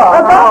boa.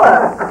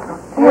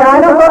 Yeah, I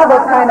don't go to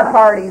those kind of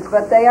parties,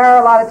 but they are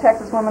a lot of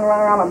Texas women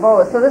running around with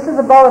boas. So this is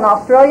a boa, an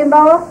Australian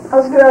boa?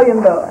 Australian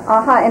boa.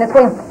 And it's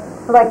going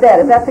like that.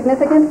 Is that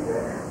significant?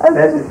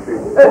 That's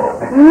true.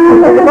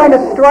 Is it going to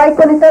strike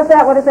when it does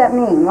that? What does that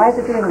mean? Why is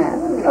it doing that?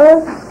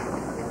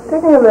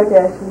 Taking a look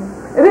at you.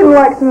 It didn't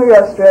like some of your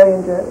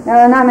Australian jokes.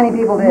 No, not many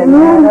people did.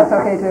 That's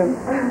okay, too.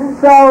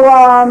 So,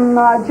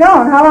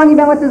 Joan, how long have you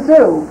been with the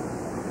zoo?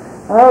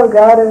 Oh,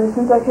 God, ever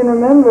since I can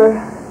remember.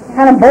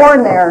 Kind of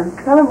born there.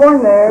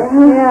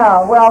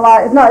 Yeah, well,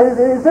 no,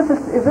 is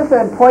this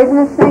a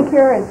poisonous snake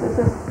here? Is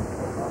this...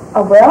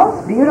 Oh, well?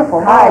 It's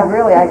beautiful hide,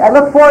 really. I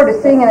look forward to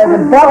seeing it as a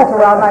belt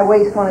around my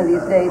waist one of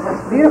these days.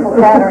 It's a beautiful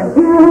pattern.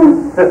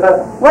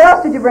 What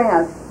else did you bring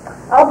us?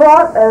 I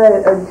brought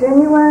a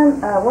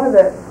genuine, one of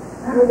the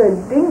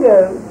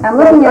dingo. I'm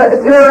looking at it.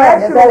 Is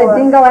that a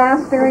dingo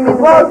ass staring in the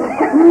face?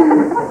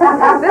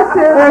 This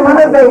is one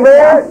of the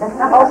rare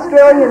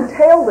Australian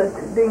tailless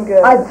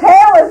dingoes. A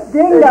tailless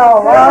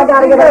dingo. Well, I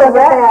got to get a look at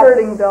that.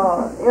 Rat-herding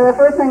dog. You know, the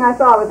first thing I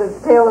saw was this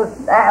tailless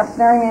ass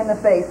staring me in the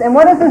face. And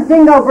what is this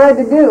dingo bred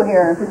to do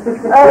here?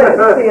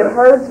 It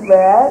herds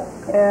rat,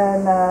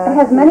 and it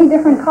has many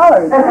different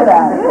colors. Look at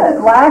that. Yeah.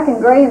 Black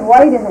and gray and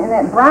white and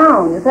that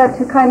brown. Is that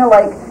to kind of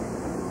like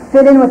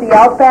fit in with the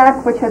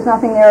outback, which has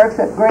nothing there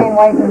except gray and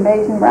white and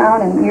beige and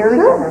brown and ears?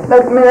 Sure.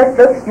 That's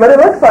what it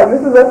looks like. This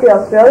is what the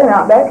Australian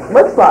outback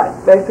looks like,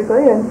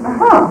 basically. And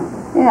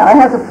yeah, it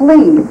has a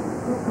flea.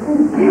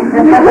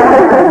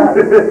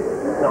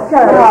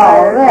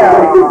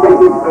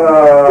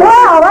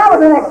 Wow, that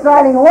was an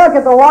exciting look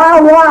at the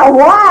wild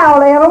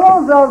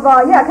animals of,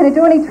 can it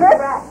do any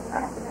tricks?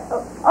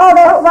 Oh,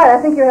 that's right.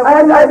 I think you have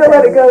one. I have to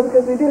let it go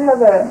because we do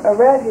have a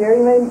rat here.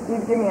 You may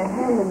need to give me a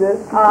hand with this.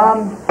 I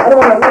don't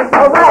want to lose.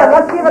 Oh, right.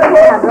 Let's give it a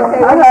hand.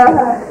 Okay.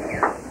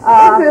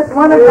 This is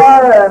one of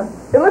our.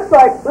 It looks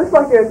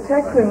like a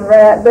Texan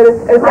rat, but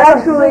it's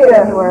actually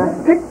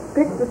pick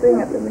the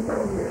thing up in the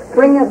here.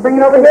 Bring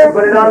it over here.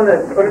 Put it on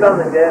the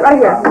desk. Right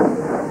here.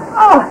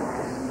 Oh,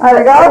 there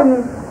we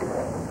go.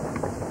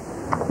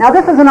 Now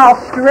this is an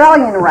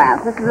Australian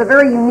rat. This is a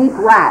very unique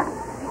rat.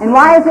 And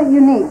why is it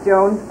unique,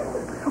 Joan?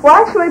 Well,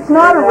 actually, it's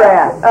not a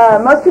rat.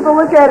 Most people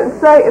look at it and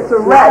say it's a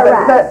rat,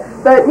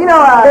 but you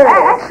know,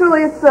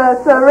 actually, it's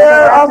a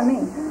rare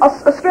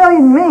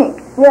Australian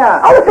mink.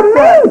 Yeah. Oh, it's a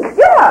mink.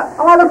 Yeah.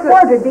 Oh, I look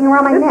forward to it being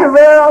around my neck. It's a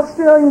rare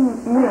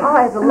Australian mink. Oh,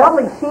 it has a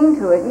lovely sheen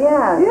to it.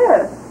 Yeah.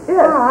 Yes. Oh,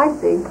 I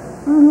see.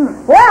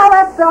 Mm-hmm. Well,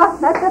 that's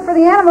it for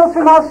the animals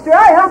from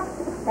Australia.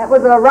 That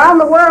was around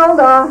the world.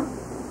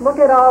 Look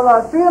at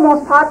all three of the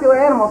most popular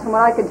animals from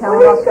what I could tell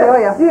in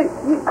Australia.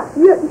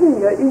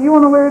 You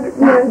want to wear it?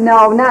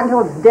 No, not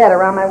until it's dead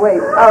around my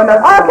waist. Oh, no.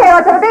 Okay,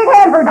 let's have a big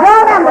hand for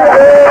John Ember.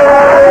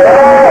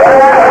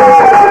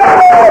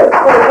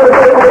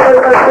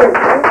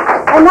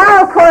 And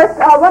now, of course,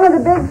 one of the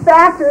big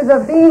factors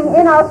of being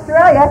in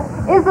Australia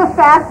is the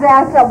fact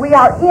that we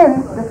are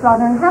in the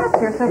southern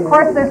hemisphere. So, of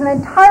course, there's an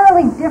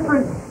entirely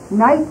different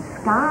night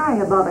sky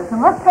above us.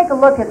 And let's take a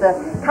look at the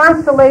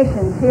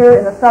constellations here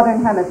in the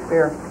southern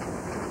hemisphere.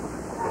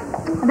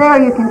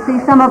 There you can see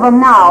some of them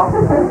now.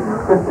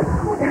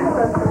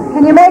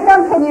 Can you make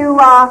them? Can you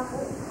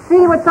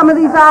see what some of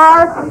these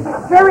are?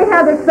 Here we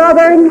have the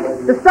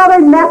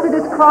Southern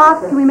Methodist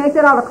Cross. Can we make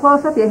that out of a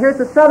close-up? Yeah, here's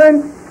the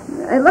southern.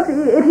 It looks,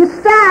 if you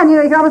stand,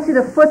 you can almost see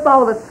the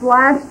football with a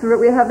slash through it.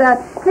 We have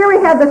that. Here we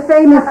have the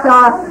famous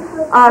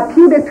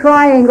pubic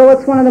triangle.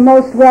 It's one of the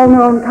most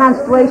well-known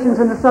constellations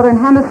in the southern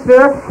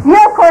hemisphere. Here,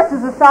 of course,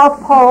 is the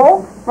South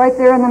Pole, right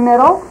there in the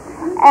middle.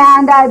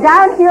 And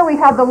down here we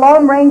have the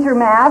Lone Ranger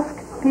mask.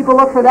 People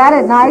look for that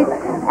at night.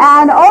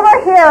 And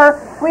over here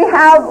we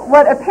have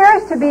what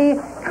appears to be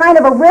kind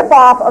of a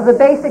rip-off of the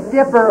Basic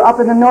Dipper up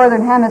in the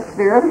northern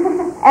hemisphere.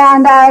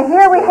 And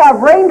here we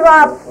have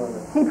raindrops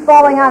keep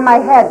falling on my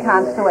head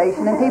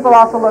constellation, and people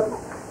also look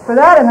for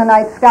that in the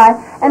night sky.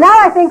 And now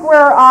I think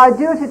we're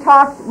due to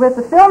talk with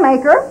the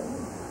filmmaker.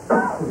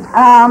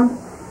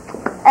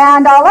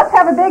 And let's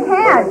have a big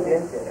hand.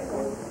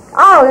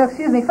 Oh,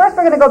 excuse me. First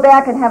we're going to go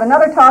back and have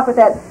another talk with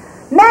that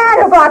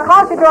man who brought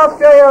culture to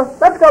Australia.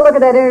 Let's go look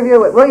at that interview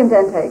with William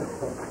Dente.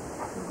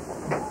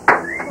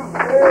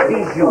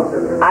 Bijou.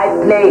 I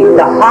played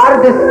the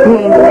hardest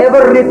thing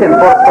ever written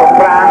for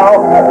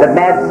soprano, the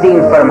mad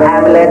scene from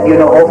Hamlet,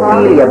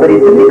 Ophelia, but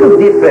it's a little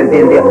different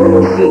in there.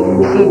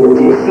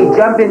 She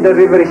jump in the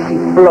river, she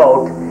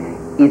float.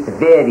 It's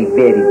very,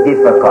 very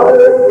difficult.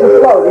 To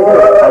float, you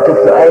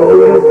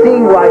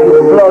sing while you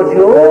float,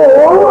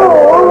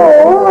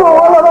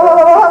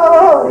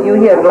 you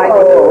hear like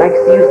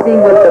you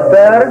sing with the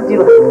birds,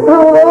 you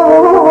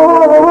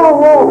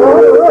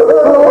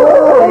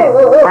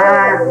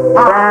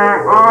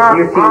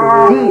see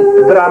deep,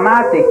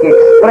 dramatic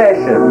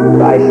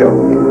expression. I show.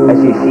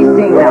 She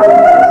sing now.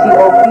 See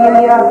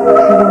Ophelia,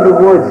 she in the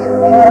woods.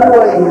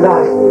 She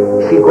lost.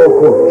 She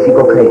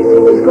go crazy.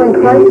 She's going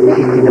crazy?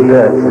 She see the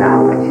birds now.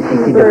 She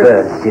see the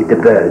birds. See the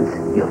birds.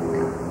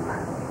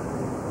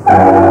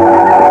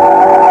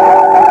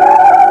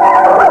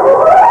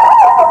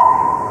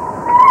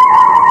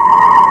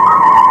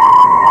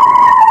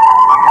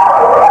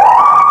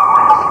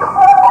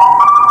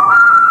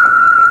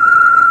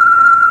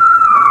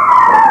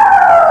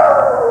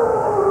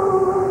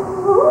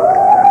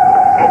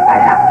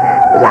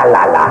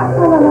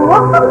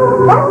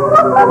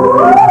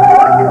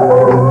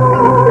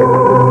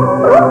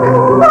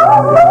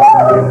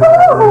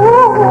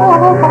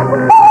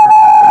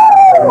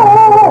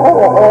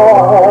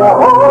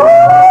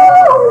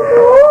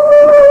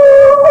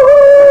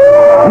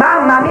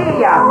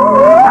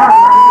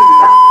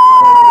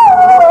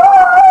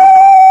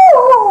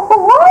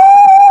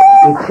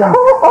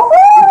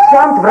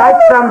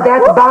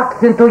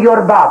 Into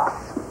your box.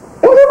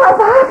 Into my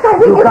box? I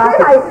think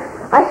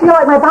I feel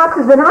like my box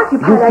has been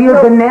occupied. You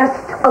feel the nest.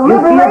 A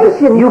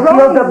liberation. You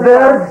feel the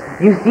birds.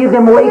 You feel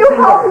them waking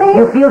up.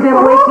 You feel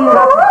them waking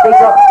up.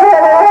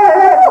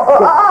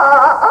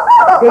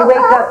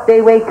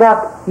 They wake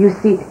up. You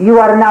see, you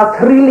are now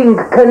trilling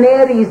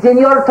canaries in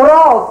your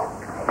throat.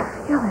 I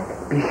feel it.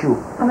 Bijou.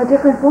 I'm a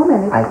different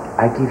woman.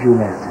 I give you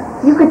lessons.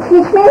 You could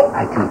teach me?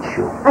 I teach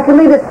you. I could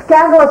leave this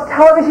scandalous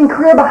television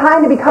career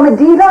behind to become a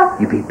diva?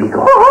 You be big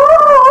old.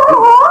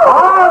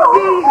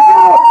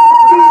 Bijou!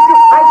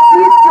 I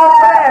kiss your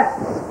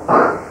breasts!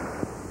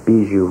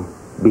 Bijou,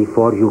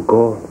 before you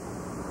go,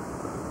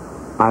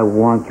 I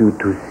want you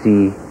to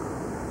see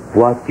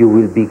what you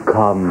will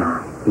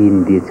become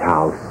in this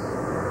house.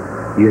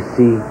 You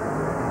see,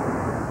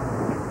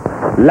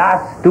 La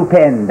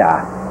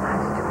Stupenda,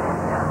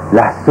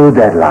 La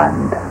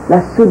Sutherland.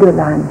 La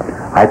Sutherland.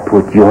 I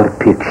put your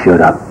picture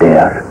up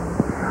there.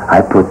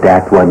 I put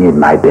that one in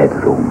my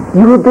bedroom.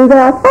 You will do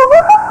that?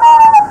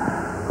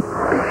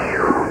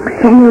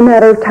 It's only a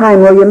matter of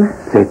time, William.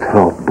 C'est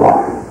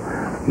troppo.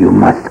 You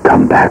must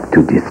come back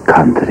to this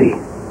country.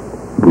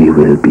 We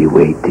will be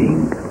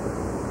waiting.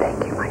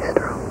 Thank you,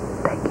 Maestro.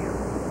 Thank you.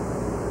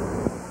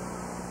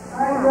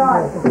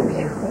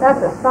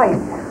 That's a sight.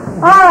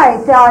 All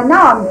right,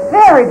 now I'm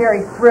very,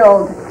 very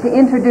thrilled to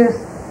introduce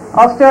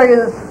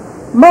Australia's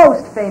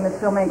most famous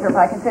filmmaker, if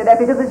I can say that,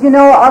 because as you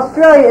know,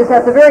 Australia is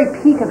at the very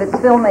peak of its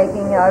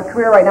filmmaking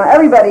career right now.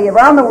 Everybody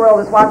around the world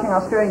is watching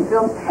Australian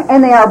films,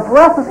 and they are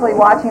breathlessly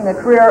watching the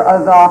career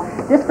of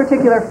this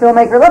particular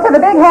filmmaker. Let's have a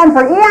big hand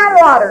for Ian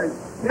Waters.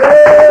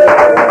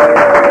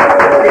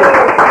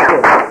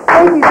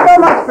 Thank you so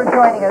much for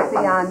joining us,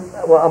 Ian.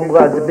 Well, I'm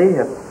glad to be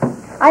here.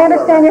 I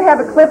understand you have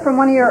a clip from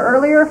one of your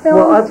earlier films?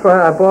 Well, that's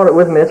right. I brought it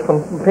with me. It's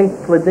from Pink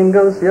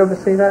Flamingos. You ever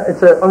see that?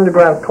 It's an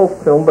underground cult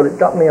film, but it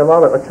got me a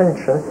lot of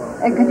attention.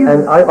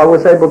 And I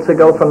was able to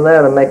go from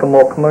there and make a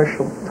more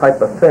commercial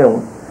type of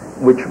film,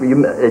 which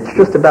it's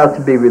just about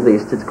to be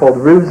released. It's called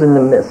Ruse in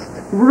the Mist.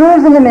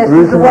 Ruse in the Mist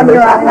is the one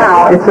you're on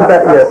now. It's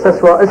about, yes, that's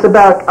right. It's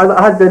about,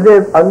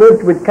 I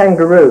lived with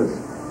kangaroos.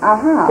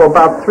 For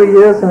about 3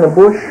 years in the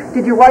bush.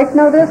 Did your wife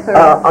know this? Or?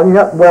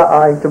 Well,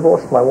 I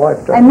divorced my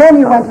wife. And then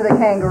you went to the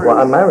kangaroos. Well,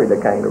 I married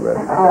a kangaroo.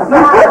 You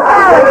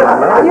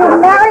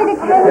married a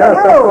kangaroo. Yes,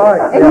 that's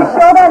right. And you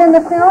show that in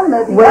the film,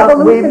 the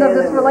evolution of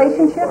this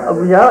relationship?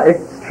 Yeah,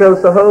 it shows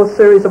the whole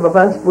series of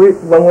events.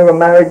 When we were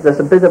married, there's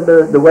a bit of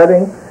the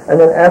wedding, and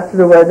then after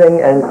the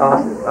wedding and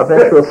our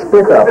eventual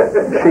split up,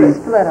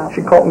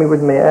 she caught me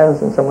with my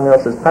hands in someone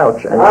else's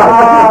pouch.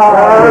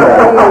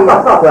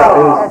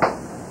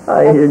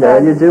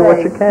 And you do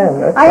what you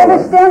can. I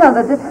understand, though,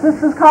 that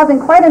this is causing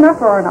quite an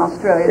uproar in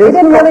Australia. They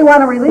didn't really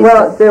want to release it.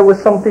 Well, there were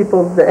some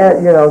people,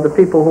 the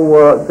people who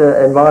were the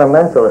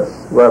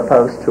environmentalists were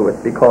opposed to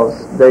it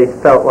because they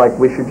felt like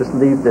we should just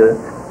leave the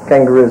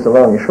kangaroos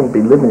alone. You shouldn't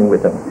be living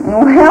with them.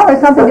 Well,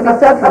 there's something to be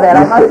said for that.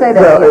 I must say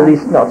that. Well, at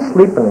least not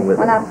sleeping with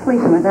them. We're not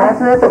sleeping with them.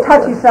 That's a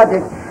touchy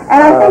subject.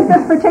 And I think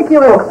this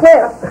particular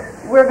clip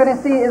we're going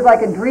to see is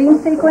like a dream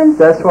sequence?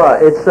 That's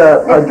right. It's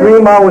a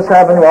dream I was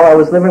having while I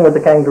was living with the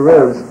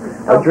kangaroos.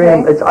 A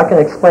dream. I can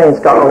explain. It's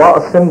got a lot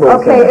of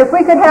symbols. Okay, if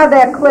we could have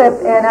that clip,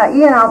 and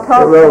Ian, I'll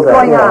tell us what's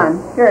going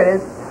on. Here it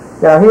is.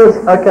 Now this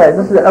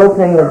is the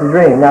opening of the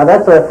dream. Now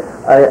that's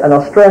an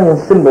Australian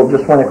symbol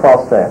just went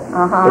across there. It's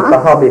a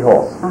hobby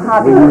horse.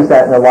 We use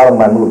that in a lot of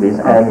my movies.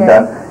 And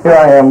here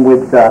I am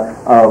with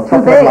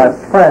some of my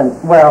friends.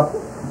 Well,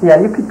 yeah,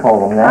 you could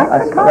call them that. I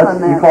could call them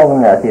that. You call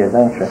them that here,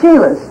 don't you?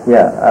 Sheila's.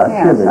 Yeah,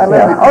 Sheila's. Oh,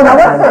 now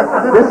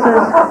what's this?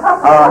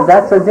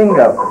 That's a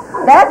dingo.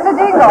 That's a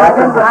dingo.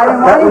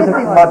 That was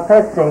my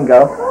pet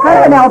dingo. Kind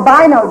of an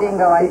albino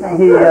dingo, I think.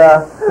 He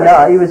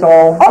was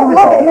all... Oh,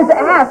 look, his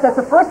ass. That's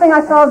the first thing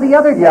I saw of the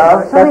other dingo.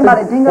 Yeah, something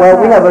about a dingo.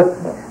 Well, we have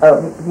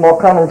a more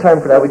common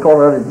term for that. We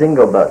call it a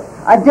dingo butt.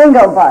 A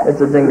dingo butt.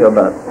 It's a dingo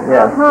butt,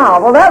 yeah.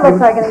 Well, that looks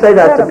like an say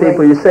that to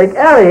people. You say,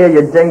 out of here,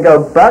 you dingo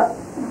butt.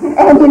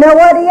 And you know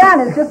what,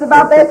 Ian? It's just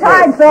about that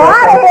time, so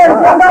out of here,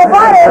 dingo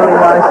butt.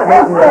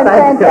 It's been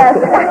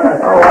fantastic.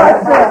 Okay.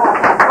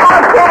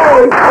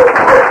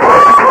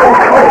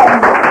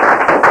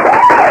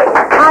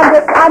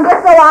 I'm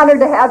just so honored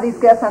to have these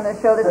guests on the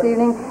show this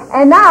evening.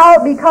 And now,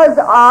 because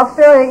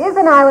Australia is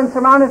an island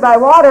surrounded by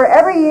water,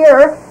 every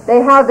year they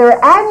have their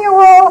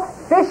annual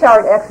fish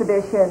art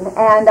exhibition.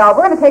 And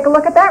we're going to take a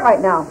look at that right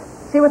now.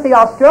 See what the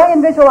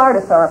Australian visual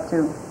artists are up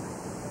to.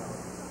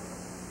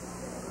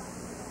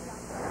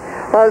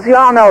 Well, as you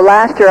all know,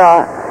 last year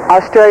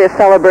Australia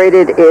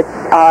celebrated its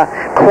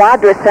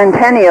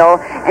quadricentennial,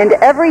 and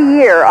every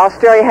year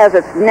Australia has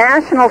its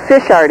national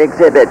fish art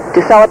exhibit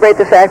to celebrate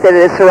the fact that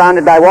it is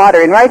surrounded by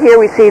water. And right here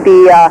we see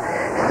the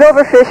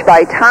Silverfish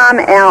by Tom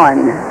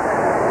Allen.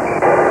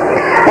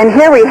 And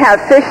here we have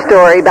Fish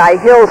Story by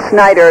Hill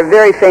Snyder, a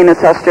very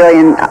famous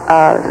Australian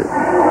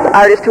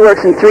artist who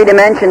works in 3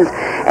 dimensions.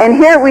 And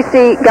here we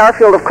see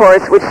Garfield, of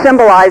course, which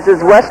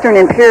symbolizes Western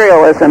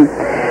imperialism.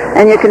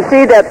 And you can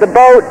see that the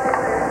boat,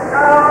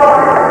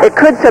 it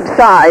could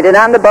subside, and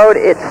on the boat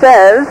it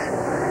says,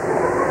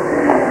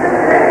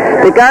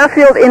 "The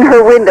Garfield in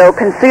her window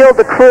concealed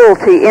the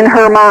cruelty in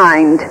her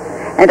mind,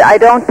 and I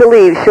don't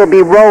believe she'll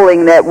be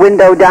rolling that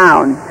window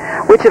down,"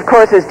 which of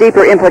course has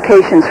deeper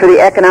implications for the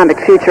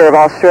economic future of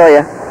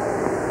Australia.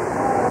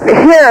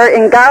 Here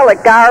in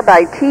Garlic Gar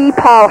by T.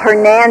 Paul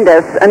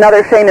Hernandez,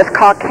 another famous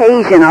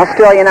Caucasian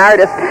Australian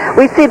artist,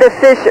 we see the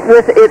fish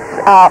with its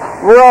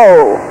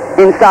roe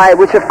inside,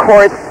 which of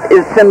course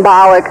is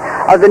symbolic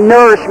of the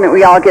nourishment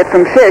we all get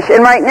from fish.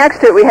 And right next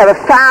to it we have a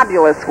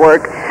fabulous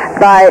work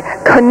by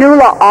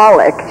Kanula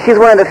Aulick. She's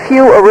one of the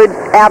few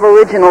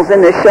aboriginals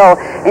in this show,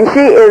 and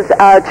she is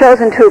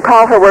chosen to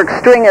call her work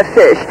String of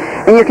Fish.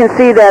 And you can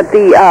see that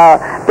the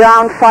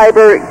brown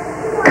fiber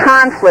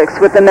conflicts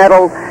with the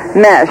metal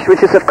mesh,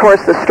 which is of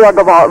course the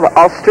struggle of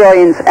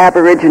Australians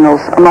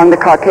aboriginals among the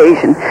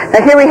Caucasian.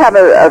 Now here we have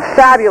a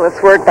fabulous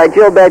work by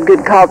Jill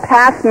Bedgood called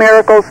Past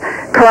Miracles,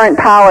 Current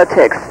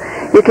Politics.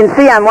 You can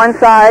see on one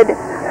side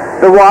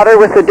the water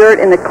with the dirt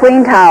and the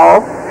clean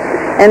towel,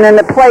 and then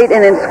the plate,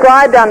 and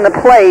inscribed on the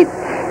plate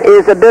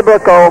is a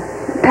biblical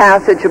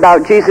passage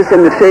about Jesus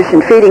and the fish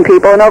and feeding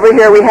people. And over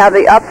here we have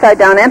the upside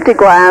down empty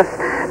glass,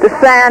 the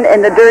sand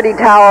and the dirty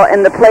towel,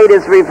 and the plate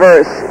is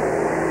reversed.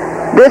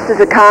 This is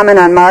a comment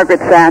on Margaret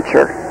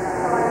Thatcher.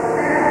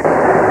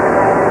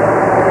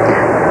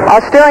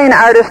 Australian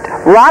artist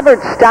Robert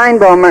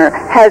Steinbomer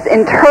has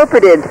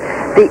interpreted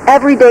the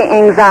everyday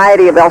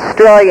anxiety of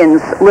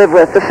Australians live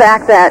with, the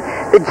fact that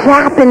the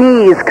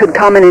Japanese could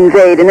come and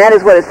invade, and that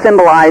is what is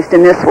symbolized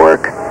in this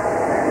work.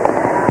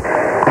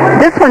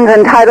 This one's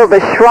entitled The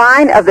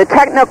Shrine of the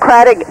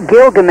Technocratic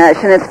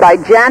Gilgamesh, and it's by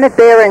Janet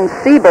Barron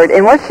Siebert.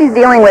 And what she's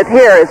dealing with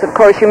here is, of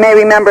course, you may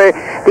remember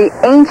the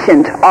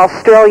ancient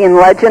Australian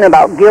legend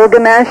about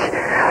Gilgamesh,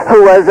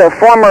 who was a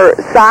former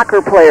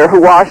soccer player who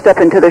washed up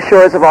into the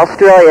shores of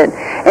Australia.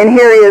 And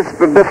here he is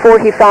before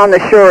he found the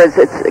shores.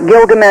 It's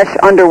Gilgamesh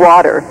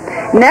underwater.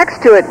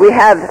 Next to it, we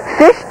have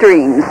Fish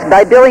Dreams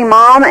by Billy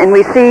Malm, and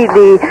we see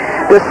the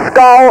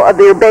skull of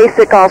the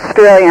basic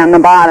Australian on the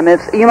bottom.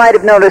 You might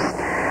have noticed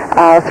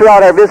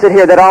throughout our visit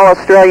here that all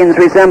Australians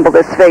resemble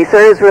this face.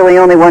 There is really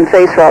only one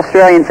face for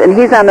Australians, and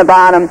he's on the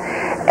bottom.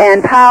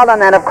 And piled on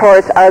that, of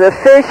course, are the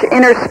fish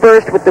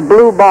interspersed with the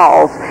blue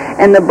balls.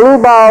 And the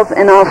blue balls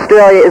in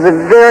Australia is a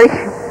very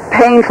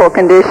painful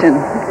condition.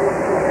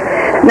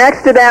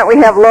 Next to that, we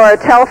have Laura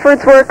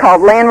Telford's work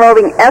called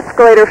Land-Roving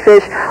Escalator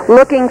Fish,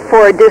 looking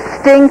for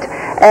distinct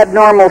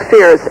abnormal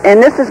fears.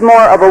 And this is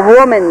more of a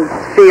woman's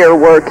fear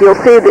work. You'll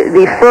see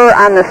the fur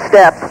on the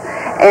steps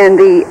and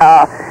the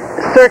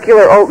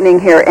circular opening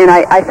here. And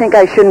I think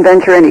I shouldn't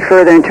venture any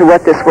further into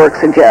what this work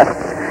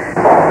suggests.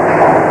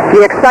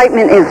 The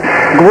excitement is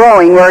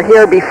growing. We're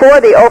here before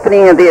the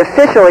opening of the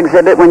official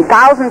exhibit when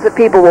thousands of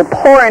people will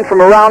pour in from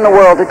around the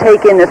world to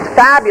take in this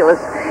fabulous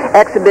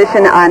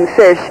exhibition on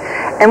fish.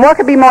 And what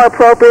could be more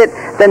appropriate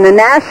than the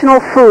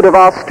national food of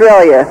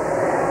Australia,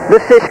 the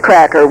fish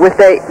cracker, which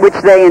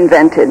they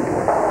invented.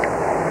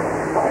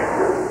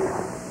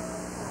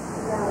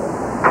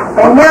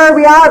 And here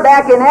we are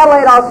back in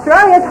Adelaide,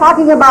 Australia,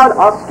 talking about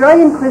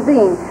Australian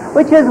cuisine,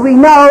 which, as we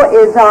know,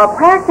 is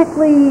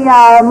practically,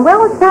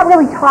 well, it's not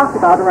really talked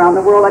about around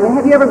the world. I mean,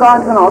 have you ever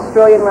gone to an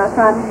Australian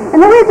restaurant?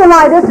 And the reason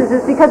why this is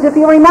because if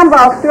you remember,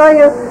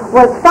 Australia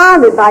was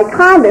founded by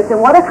convicts,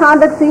 and what do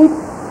convicts eat?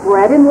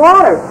 Bread and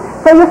water.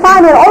 So you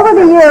find that over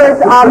the years,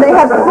 they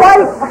have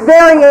slight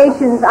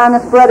variations on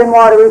this bread and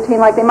water routine,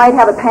 like they might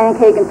have a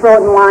pancake and throw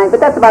it in wine, but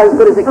that's about as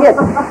good as it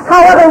gets.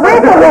 However,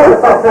 recently,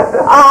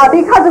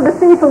 because of the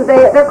seafood,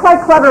 they're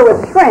quite clever with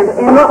shrimp,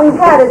 and what we've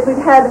had is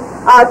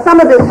some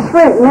of this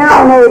shrimp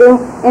marinating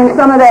in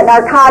some of that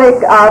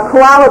narcotic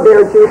koala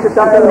bear juice or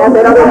something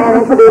that other man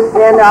introduced,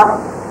 and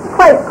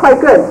it's quite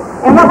good.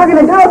 And what we're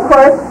going to do, of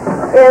course,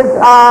 is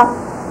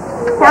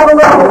have a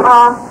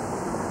little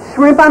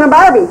shrimp on a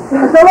Barbie.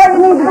 So what you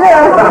need to do is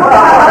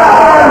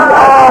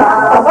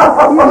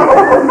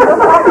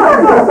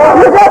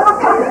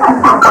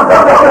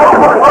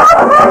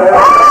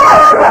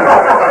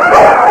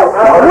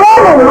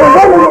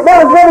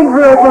that was really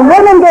rude. When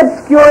women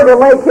get skewered, their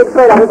leg kicks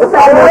right out.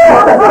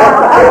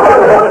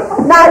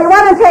 Now you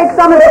want to take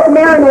some of this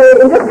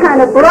marinade and just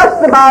kind of brush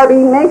the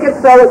Barbie, make it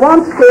so it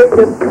won't stick.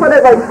 Just put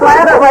it like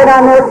flat right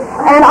on there.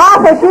 And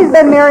also, she's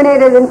been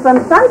marinated in some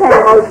suntan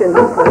lotion.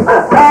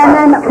 And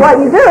then what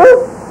you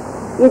do,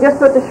 you just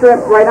put the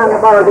shrimp right on the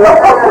Barbie.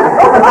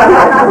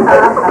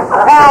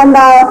 And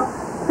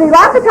see,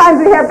 lots of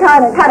times we have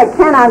kind of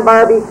Ken on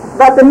Barbie,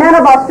 but the men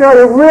of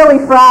Australia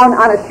really frown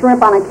on a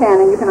shrimp on a Ken,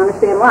 and you can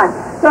understand why.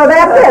 So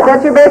that's it.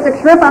 That's your basic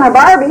shrimp on a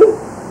Barbie,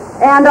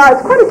 and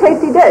it's quite a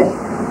tasty dish.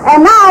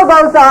 And now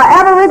those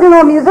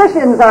Aboriginal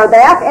musicians are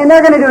back, and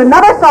they're going to do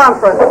another song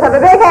for us. Let's have a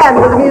big hand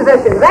for the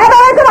musicians.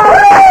 Aboriginal!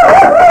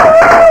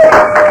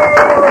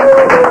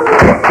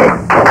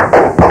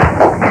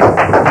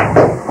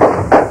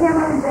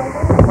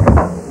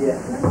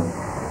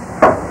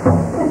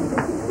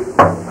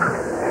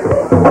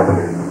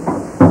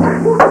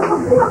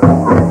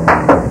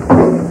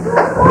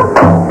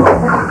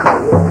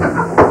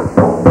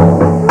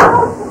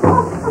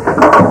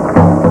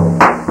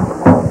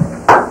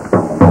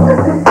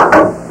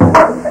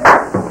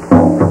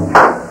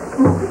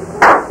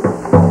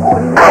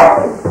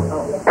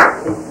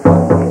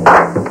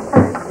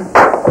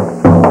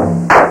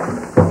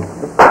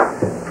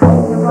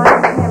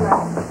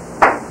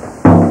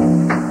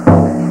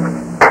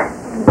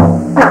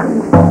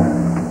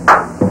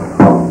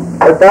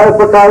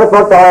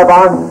 Put the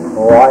on.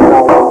 Oh, I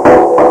know.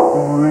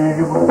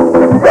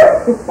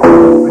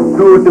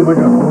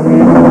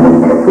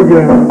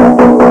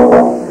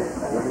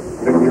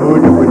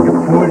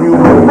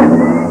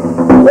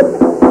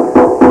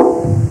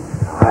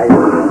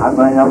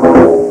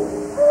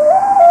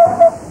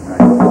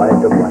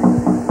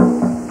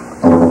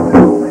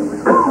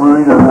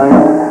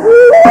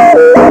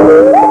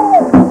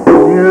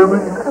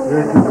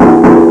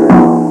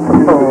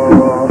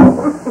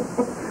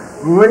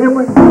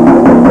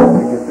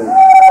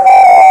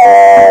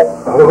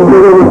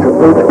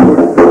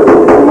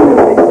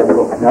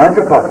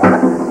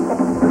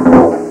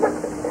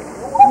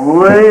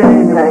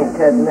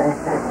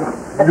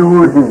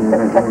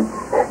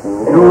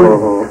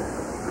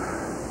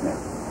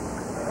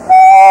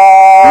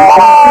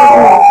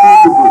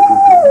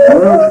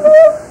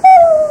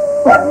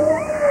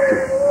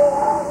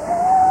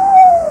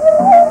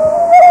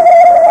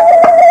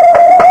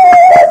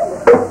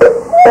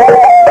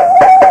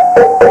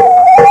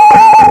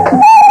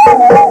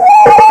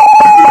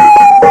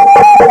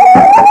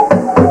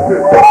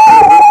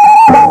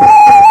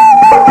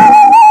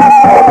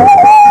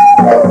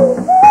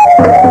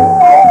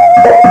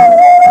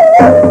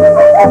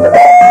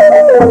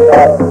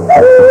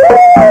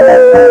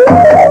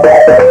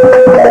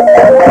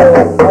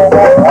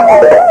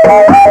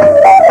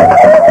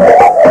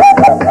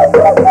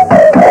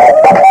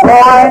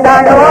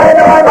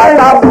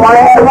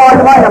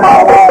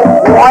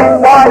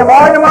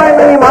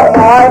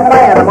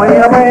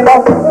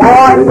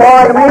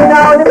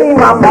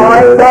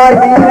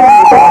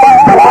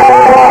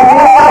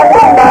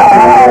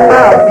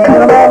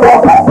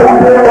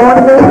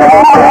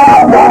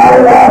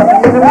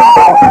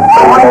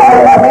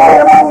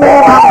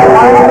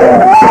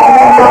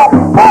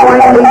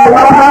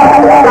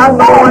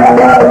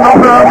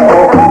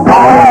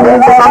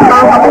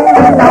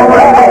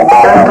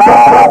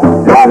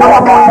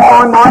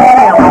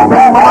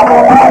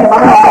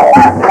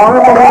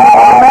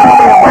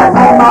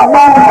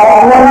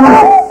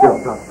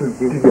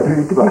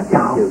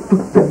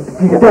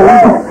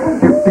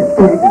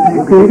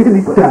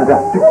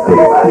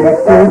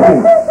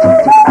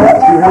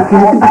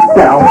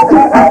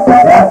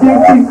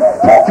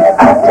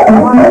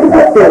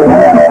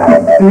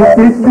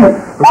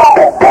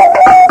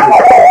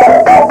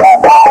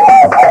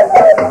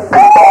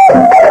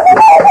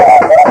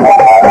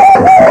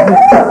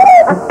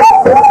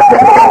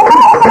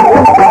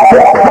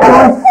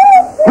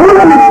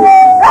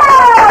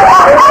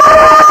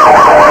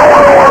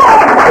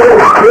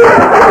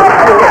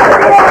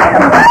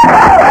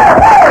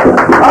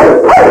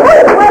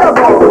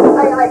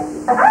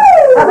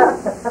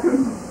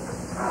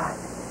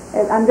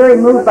 I'm very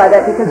moved by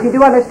that, because you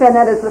do understand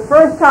that is the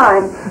first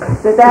time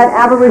that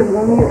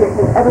Aboriginal music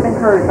has ever been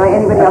heard by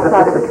anybody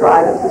outside of the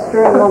tribe. It's a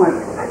stirring moment,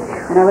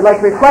 and I would like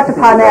to reflect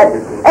upon that.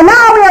 And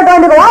now we are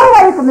going to go all the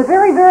way from the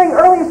very, very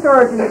earliest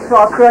origins to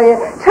Australia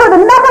to the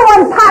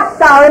 #1 pop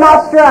star in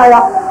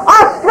Australia,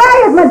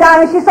 Australia's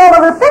Madonna. She sold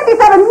over $57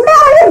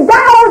 million in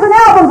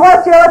albums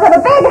last year. Let's have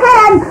a big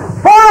hand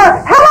for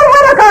Helen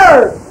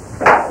Whitaker.